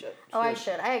definitely should. Oh, I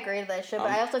should. I agree that I should,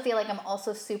 but I also feel like I'm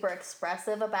also super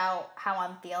expressive about how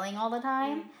I'm feeling all the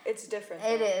time. It's different.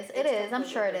 It is. It It's is. I'm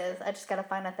sure it different. is. I just gotta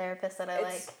find a therapist that I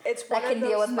like. It's that one can of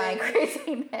deal those with my things-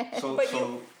 craziness.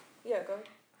 So Yeah, go ahead.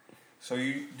 So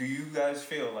do you guys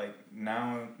feel like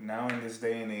now in this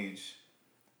day and age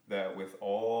that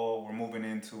we're moving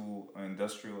into an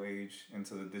industrial age,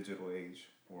 into the digital age,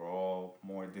 we're all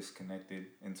more disconnected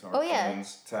into our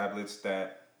phones, tablets,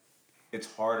 that it's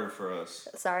harder for us.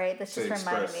 Sorry, this just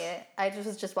reminded express. me. I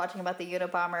was just watching about the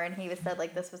Unabomber, and he said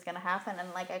like this was gonna happen, and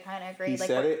like I kind of agree. He like,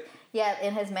 said it? Yeah,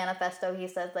 in his manifesto, he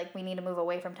says like we need to move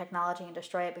away from technology and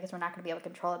destroy it because we're not gonna be able to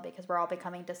control it because we're all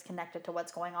becoming disconnected to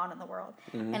what's going on in the world.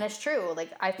 Mm-hmm. And it's true.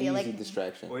 Like I feel Easy like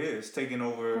distraction. Well, yeah, it's taking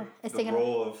over the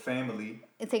role of family.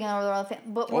 it's taking over the world.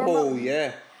 But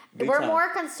Yeah. Big we're time. more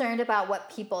concerned about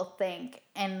what people think,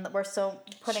 and we're so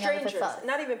putting on this Strangers, facade.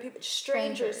 not even people.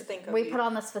 Strangers think of we you. put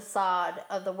on this facade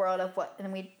of the world of what,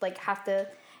 and we like have to.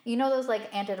 You know those like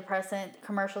antidepressant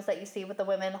commercials that you see with the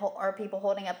women or people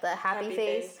holding up the happy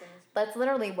face? That's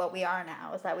literally what we are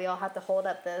now. Is that we all have to hold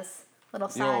up this little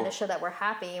sign to show that we're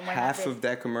happy, and we're half of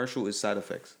that commercial is side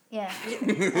effects. Yeah.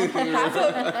 Half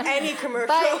of any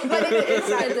commercial. But it is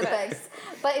side effects.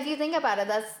 But if you think about it,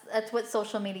 that's what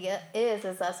social media is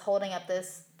us holding up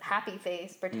this happy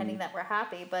face, pretending that we're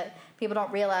happy, but people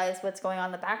don't realize what's going on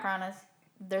in the background is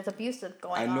there's abuse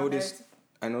going on.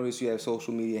 I noticed you have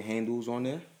social media handles on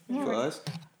there for us.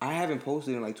 I haven't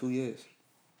posted in like 2 years.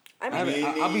 I mean,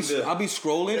 I'll be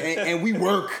scrolling and we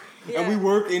work. Yeah. And we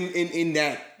work in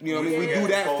that, you know what I mean? We do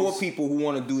that for people who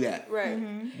want to do that. Right.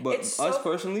 Mm-hmm. But us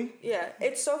personally? Yeah,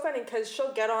 it's so funny because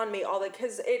she'll get on me all the,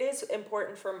 because it is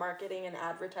important for marketing and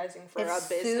advertising for a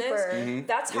business. Super.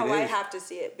 That's how I have to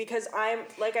see it because I'm,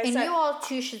 like I said. And you all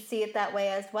too should see it that way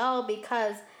as well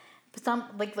because some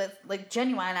like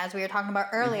Genuine, as we were talking about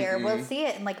earlier, will see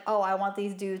it and like, oh, I want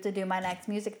these dudes to do my next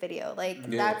music video. Like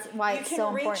that's why it's so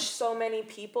important. You can reach so many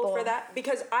people for that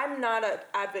because I'm not an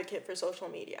advocate for social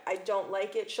media. I don't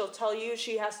like it. She'll tell you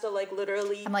she has to like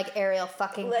literally. I'm like Ariel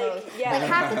fucking post. Yeah. Like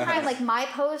half the time, like my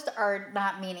posts are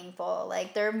not meaningful.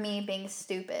 Like they're me being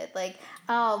stupid. Like,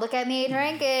 oh, look at me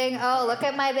drinking. Oh, look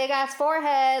at my big ass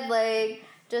forehead. Like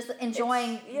just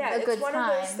enjoying a good time. It's one of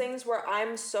those things where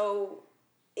I'm so.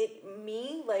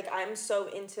 I'm so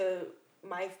into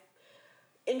my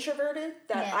introverted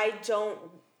that I don't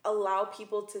allow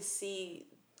people to see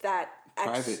that.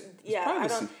 Private. I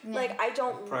don't like. I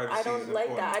don't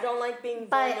like that. I don't like being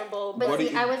vulnerable. But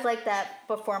see, I was like that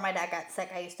before my dad got sick.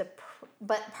 I used to,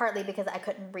 but partly because I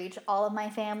couldn't reach all of my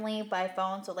family by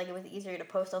phone, so like it was easier to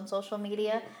post on social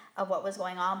media of what was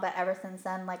going on. But ever since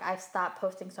then, like I've stopped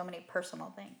posting so many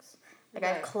personal things. Like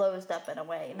I've closed up in a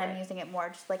way, and I'm using it more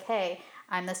just like, hey,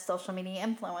 I'm this social media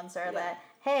influencer that,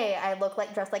 hey, I look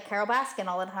like dressed like Carol Baskin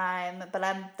all the time, but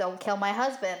don't kill my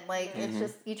husband. Like it's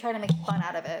just you try to make fun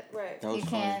out of it. Right. You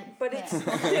can't. But it's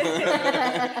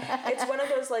it's one of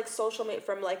those like social media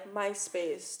from like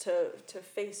MySpace to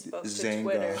Facebook to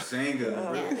Twitter.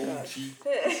 Zanga.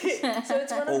 So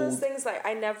it's one of those things like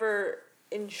I never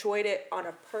enjoyed it on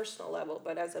a personal level,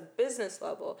 but as a business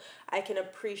level, I can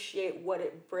appreciate what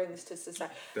it brings to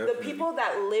society. Definitely. The people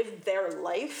that live their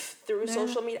life through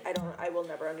social media, I will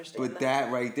never understand. But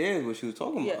that right there is what she was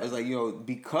talking about. It's like, you know,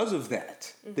 because of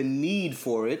that, the need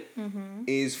for it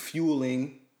is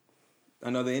fueling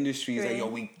another industry. It's like, yo,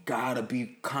 we gotta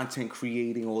be content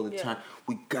creating all the time.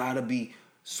 We gotta be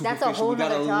superficial. That's a whole we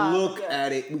gotta nother job. look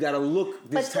at it. We gotta look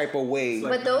this type of way.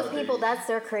 But those people, that's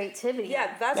their creativity.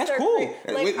 Yeah, that's their cool.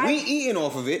 We eating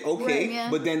off of it, okay. Right,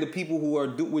 but then the people who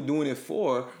we're doing it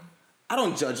for, I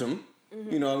don't judge them.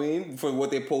 You know what I mean? For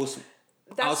what they post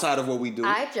outside of what we do.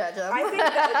 I judge them. I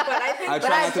think I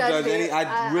try not to judge any.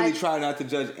 I really try not to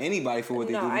judge anybody for what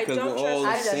they do because we're all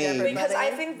the same. Because I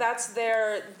think that's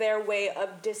their way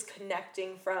of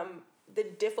disconnecting from the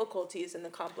difficulties and the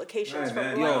complications from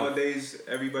life. Nowadays,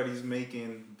 everybody's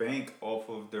making bank off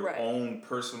of their own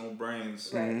personal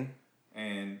brains. Right.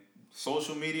 And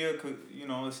social media could,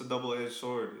 it's a double-edged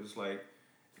sword. It's like,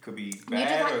 it could be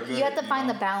bad or good. You have to find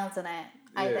the balance in it,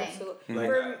 I think. Absolutely.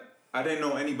 Like, I didn't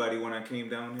know anybody when I came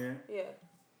down here. Yeah.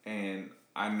 And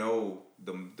I know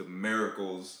the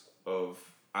miracles of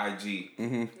IG.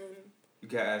 You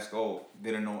can ask,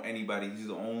 didn't know anybody. He's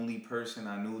the only person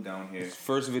I knew down here. His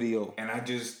first video. And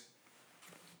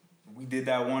we did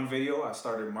that one video. I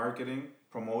started marketing,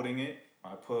 promoting it.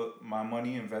 I put my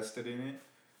money, invested in it.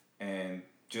 And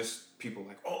just people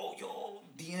like,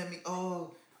 DM me,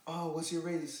 oh, what's your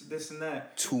race? This and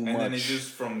that. Too and much. And then it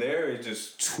just, from there, it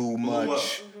just too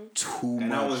much. Too and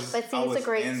much. But see, it's a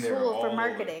great tool for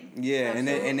marketing. Yeah, and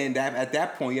then that at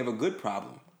that point you have a good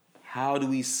problem. How do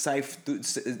we sift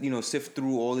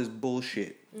through all this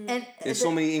bullshit? And there's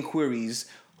so many inquiries.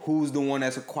 Who's the one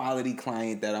that's a quality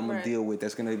client that I'm gonna deal with?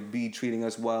 That's gonna be treating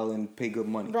us well and pay good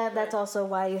money. That's also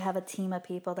why you have a team of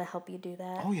people to help you do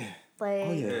that. Oh yeah.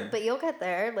 But you'll get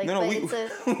there. Like, no, it's a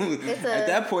at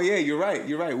that point, yeah, you're right.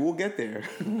 We'll get there.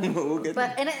 We'll get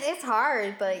there. And it's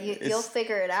hard, but you'll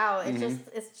figure it out. It's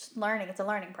just learning. It's a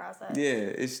learning process.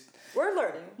 Yeah, we're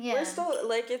learning. Yeah. We're still,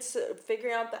 it's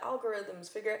figuring out the algorithms.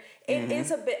 It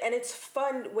is a bit, and it's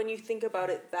fun when you think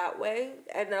about it that way.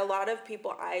 And a lot of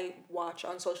people I watch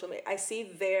on social media, I see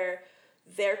their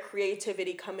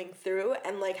creativity coming through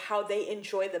and how they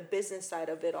enjoy the business side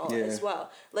of it all as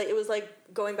well. It was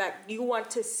going back, you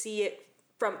want to see it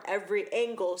from every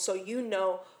angle so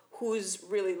who's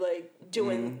really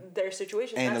doing their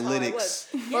situation. Analytics. That's how it was.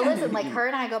 Well, listen, her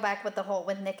and I go back with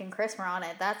Nick and Chris were on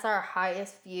it. That's our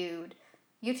highest viewed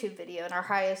YouTube video and our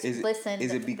highest listened.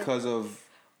 Is it because of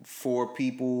 4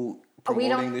 people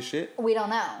promoting this shit? We don't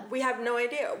know. We have no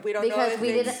idea. We don't know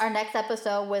because our next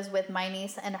episode was with my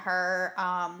niece and her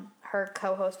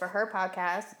co-host for her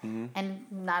podcast, and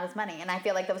not as many. And I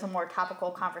feel like that was a more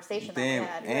topical conversation that we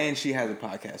had. And she has a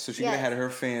podcast, so she could have had her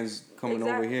fans coming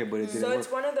over here, but it didn't work.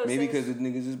 It's one of those maybe things, because the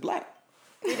niggas is black.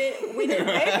 We didn't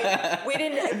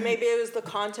maybe it was the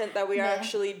content that we are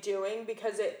actually doing,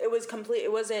 because it was complete.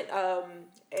 It wasn't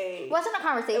it wasn't a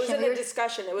conversation. It wasn't a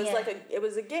discussion. It was it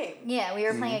was a game. Yeah, we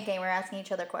were playing a game. We were asking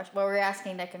each other questions. Well, we were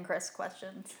asking Nick and Chris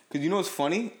questions. Because you know what's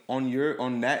funny?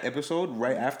 On that episode,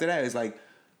 right after that, is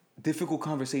difficult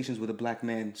conversations with a black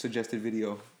man suggested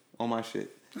video on my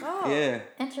shit. Oh. Yeah.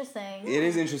 Interesting. It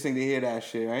is interesting to hear that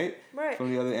shit, right? Right.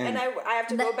 From the other end. And I have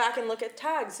to go back and look at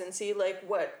tags and see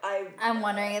what I'm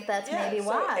wondering if that's maybe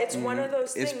why. It's one of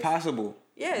those things. It's possible.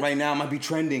 Yeah. Right now it might be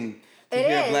trending to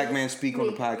hear a black man speak on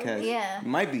the podcast. Yeah. It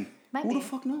might be. Who the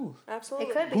fuck knows? Absolutely.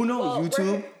 It could be. Who knows? Well,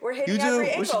 YouTube? We're hitting YouTube?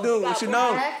 every What angle. you should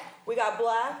know. We got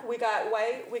black, we got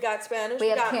white, we got Spanish,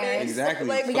 we got Karen. mixed. Exactly.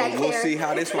 We got we'll Karen. see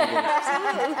how this one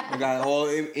goes. We got all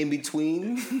in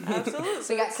between. Absolutely.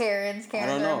 We got Karens.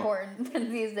 Karens are important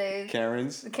these days.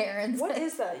 Karens. What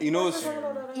is that? You know it's,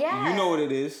 Yeah. You know what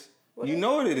it is. You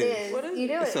know what it is. What is you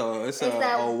do it? It's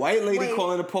a white lady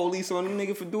calling the police on a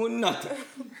nigga for doing nothing.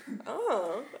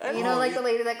 Oh. You know, the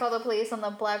lady that called the police on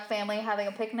the black family having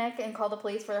a picnic and called the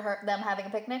police for them having a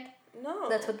picnic? No.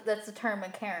 That's the term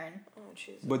of Karen. Oh,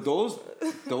 Jesus. But those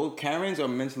Karens are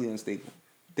mentally unstable.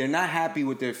 They're not happy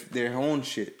with their own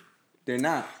shit. They're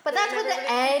not. But that's with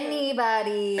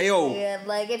anybody.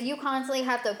 Ayo. If you constantly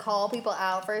have to call people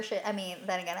out for shit, I mean,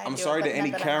 then again, I'm sorry to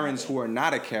any Karens who are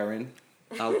not a Karen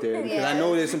out there, because I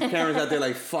know there's some Karens out there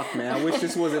fuck man, I wish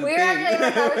this wasn't a thing. We were actually in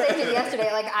a conversation yesterday.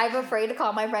 I'm afraid to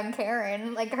call my friend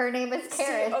Karen. Her name is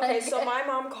Karen. Okay, so my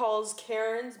mom calls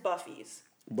Karens Buffies.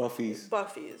 Buffy.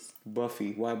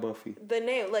 Why Buffy? The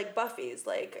name, Buffy's,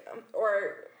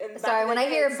 or... Sorry, when I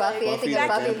hear Buffy, I think of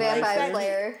Buffy Vampire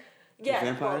Slayer. Yeah,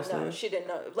 Vampire Slayer? No, she didn't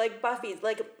know. Buffy's,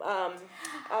 Buffy's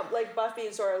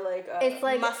or it's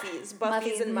Muffies.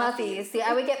 Buffy's and Muffies. See,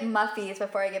 I would get Muffies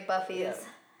before I get Buffy's. Yeah.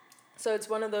 So it's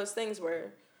one of those things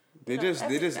where they're just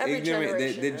ignorant.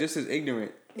 They're just as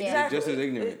ignorant. Yeah. They're just as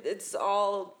ignorant. It's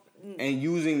all. And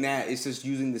using that, it's just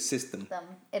using the system.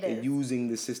 It is. They're using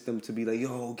the system to be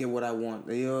get what I want.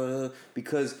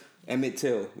 Because Emmett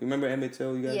Till. Remember Emmett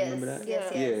Till? You guys remember that?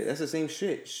 Yes. Yeah, that's the same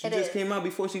shit. She just came out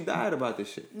before she died about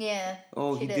this shit. Yeah.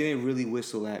 Oh, he didn't really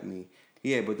whistle at me.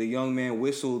 Yeah, but the young man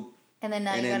whistled. And then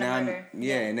now you got a murder.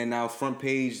 Yeah, and then now front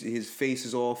page, his face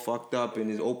is all fucked up in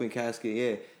his open casket.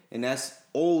 Yeah, and that's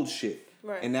old shit.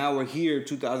 Right. And now we're here,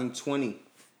 2020,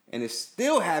 and it's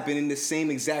still happening the same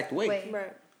exact way.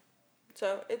 Right.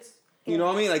 So it's. You know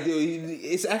what I mean?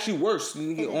 It's actually worse.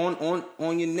 You get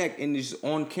on your neck and it's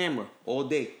on camera all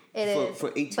day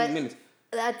for 18 minutes.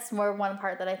 That's more one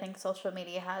part that I think social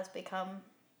media has become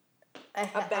a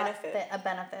benefit.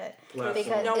 Platform.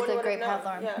 Because it's a great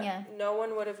platform. Yeah. No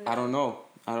one would have known.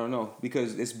 I don't know.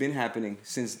 Because it's been happening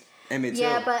since Emmett Till.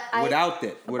 Yeah, but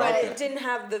But it didn't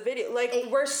have the video.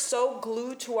 We're so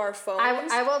glued to our phones.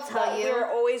 I will tell you. We're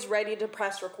always ready to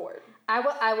press record.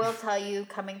 I will tell you,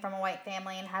 coming from a white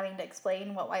family and having to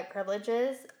explain what white privilege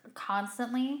is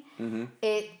constantly, to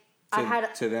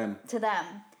them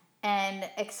and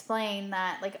explain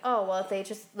that if they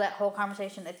just that whole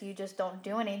conversation, if you just don't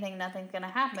do anything, nothing's gonna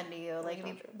happen to you.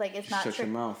 It's not true. Shut your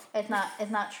mouth. It's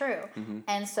not true. Mm-hmm.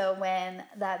 And so when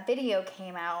that video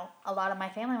came out, a lot of my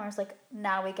family members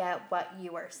now we get what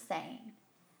you were saying.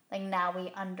 like now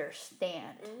we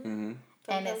understand. Mm-hmm.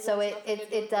 And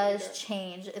it does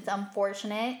change. It's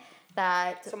unfortunate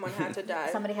that someone had to die.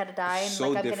 Somebody had to die, and so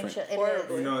like I'm different. getting shit.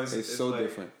 You know, it's so like,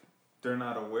 different. They're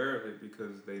not aware of it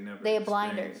because they have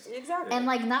blinders. Exactly. And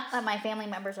like, not that my family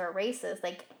members are racist,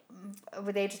 like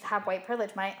they just have white privilege.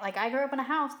 I grew up in a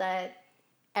house that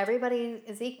everybody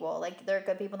is equal. Like, there are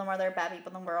good people in the world, there are bad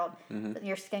people in the world. Mm-hmm.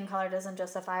 Your skin color doesn't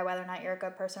justify whether or not you're a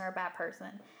good person or a bad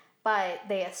person. But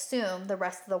they assume the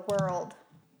rest of the world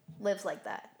lives like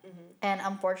that. Mm-hmm. And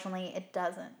unfortunately, it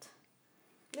doesn't.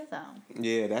 Yeah. So.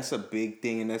 Yeah, that's a big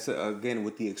thing. And that's, again,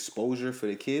 with the exposure for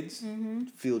the kids,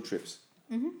 field trips.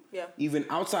 Mm-hmm. Yeah. Even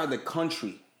outside the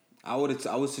country, I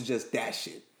would suggest that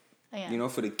shit. Yeah. You know,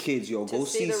 for the kids, go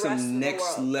see some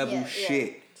next level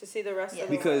shit. To see the rest of the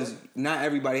world. Because not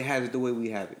everybody has it the way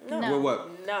we have it. No. We're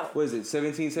what? No. What is it?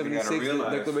 1776, the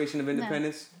Declaration of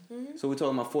Independence. No. Mm-hmm. So we're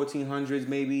talking about 1400s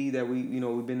maybe that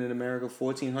we've been in America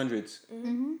 1400s.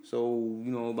 Mm-hmm.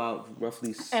 So about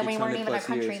roughly 600 and we weren't even a plus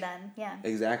country years. then. Yeah.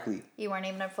 Exactly. You weren't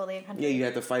even fully a country. Yeah, you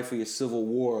had to fight for your civil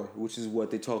war, which is what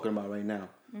they're talking about right now.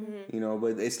 Mm-hmm.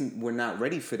 But we're not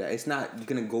ready for that. It's not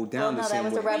gonna go down the same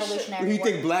way. that was a revolutionary war. You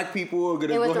think black people are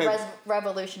gonna? It was go a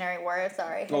revolutionary war.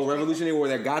 Sorry. Oh, Revolutionary War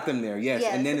that got them there. Yes,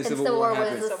 and then the Civil War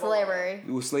happened. Was the slavery.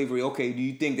 It was slavery. Okay, do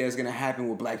you think that's gonna happen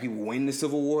with black people win the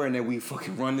Civil War and then we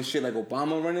fucking run the shit like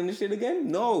Obama running the shit again?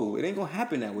 No, it ain't gonna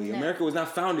happen that way. No. America was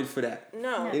not founded for that.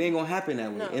 No, it ain't gonna happen that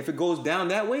way. No. If it goes down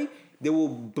that way, they will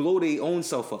blow their own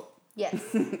self up.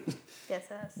 Yes. Yes,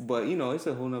 yes. But it's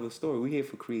a whole nother story. We're here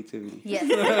for creativity. Yes.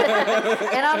 And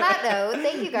on that note,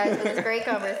 thank you guys for this great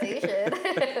conversation.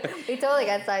 We totally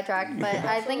got sidetracked, but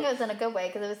I think it was in a good way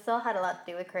because it still had a lot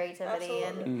to do with creativity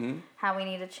and how we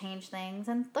need to change things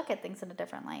and look at things in a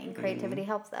different light. And creativity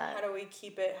helps that. How do we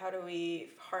keep it? How do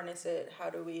we harness it? How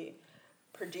do we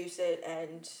produce it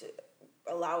and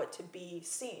allow it to be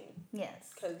seen?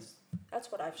 Yes. Because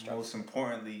that's what I've struggled with. Most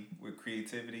importantly, with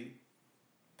creativity,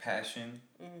 passion,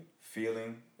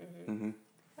 feeling.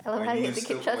 I love how you have to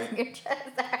keep trusting your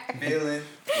chest. Feeling.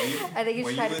 I think you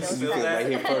should try to feel that right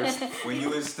here first. When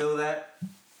you instill that,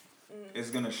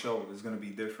 it's gonna show. It's gonna be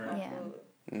different.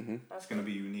 Yeah. It's gonna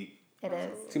be unique. It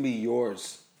is. It's gonna be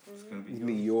yours. It's gonna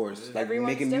be yours. Like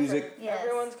Everyone's making different. music. Yes.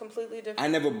 Everyone's completely different. I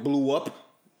never blew up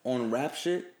on rap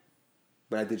shit,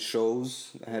 but I did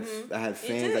shows. I had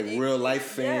fans, like real life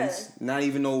fans. Yeah. Not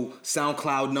even no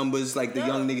SoundCloud numbers like the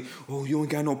young nigga. Oh, you ain't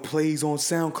got no plays on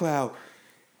SoundCloud.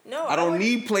 No, I don't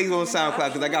need plays on SoundCloud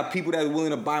because I got people that are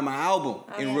willing to buy my album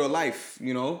in real life.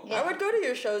 I would go to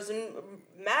your shows and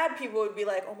mad people would be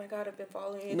like, "Oh my God, I've been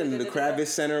following you." Been in the Kravitz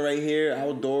Center right here,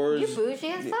 outdoors. You bougie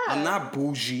as fuck. I'm not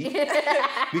bougie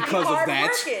because of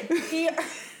that. Bougie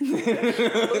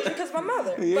because my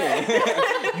mother. Yeah,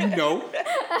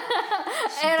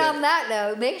 And on that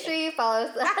note, make sure you follow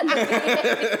us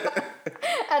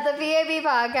at the PAB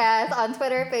Podcast on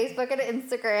Twitter, Facebook, and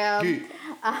Instagram.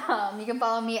 You can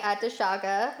follow me at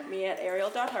Deshaka. Me at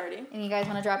Ariel.Hardy. And you guys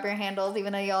want to drop your handles,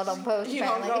 even though y'all don't post. You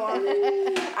don't go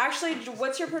on. Actually,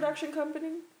 what's your production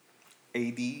company?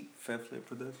 AD Fairplay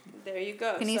Production. There you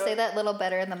go. Can you say that a little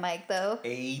better in the mic, though?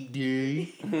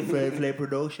 AD Fairplay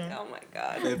Production. Oh my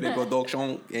God. Fairplay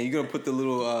Production. And you're going to put the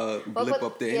little blip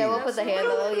up there. Yeah, we'll put the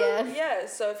handle, yeah. Yeah,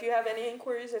 so if you have any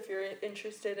inquiries, if you're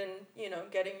interested in,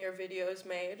 getting your videos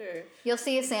made or... You'll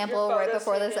see a sample right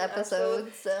before this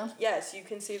episode, so... Yes, you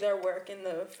can see their work in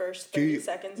the first 30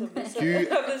 seconds of this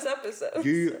episode.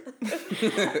 Yeah.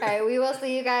 All right, we will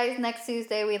see you guys next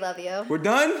Tuesday. We love you. We're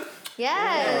done?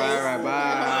 Yes. All right,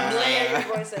 bye. I don't hear your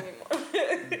voice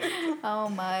anymore. Oh,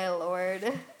 my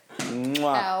Lord.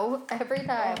 Mwah. Ow. Every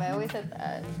time. I always said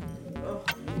that.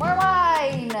 More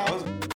wine!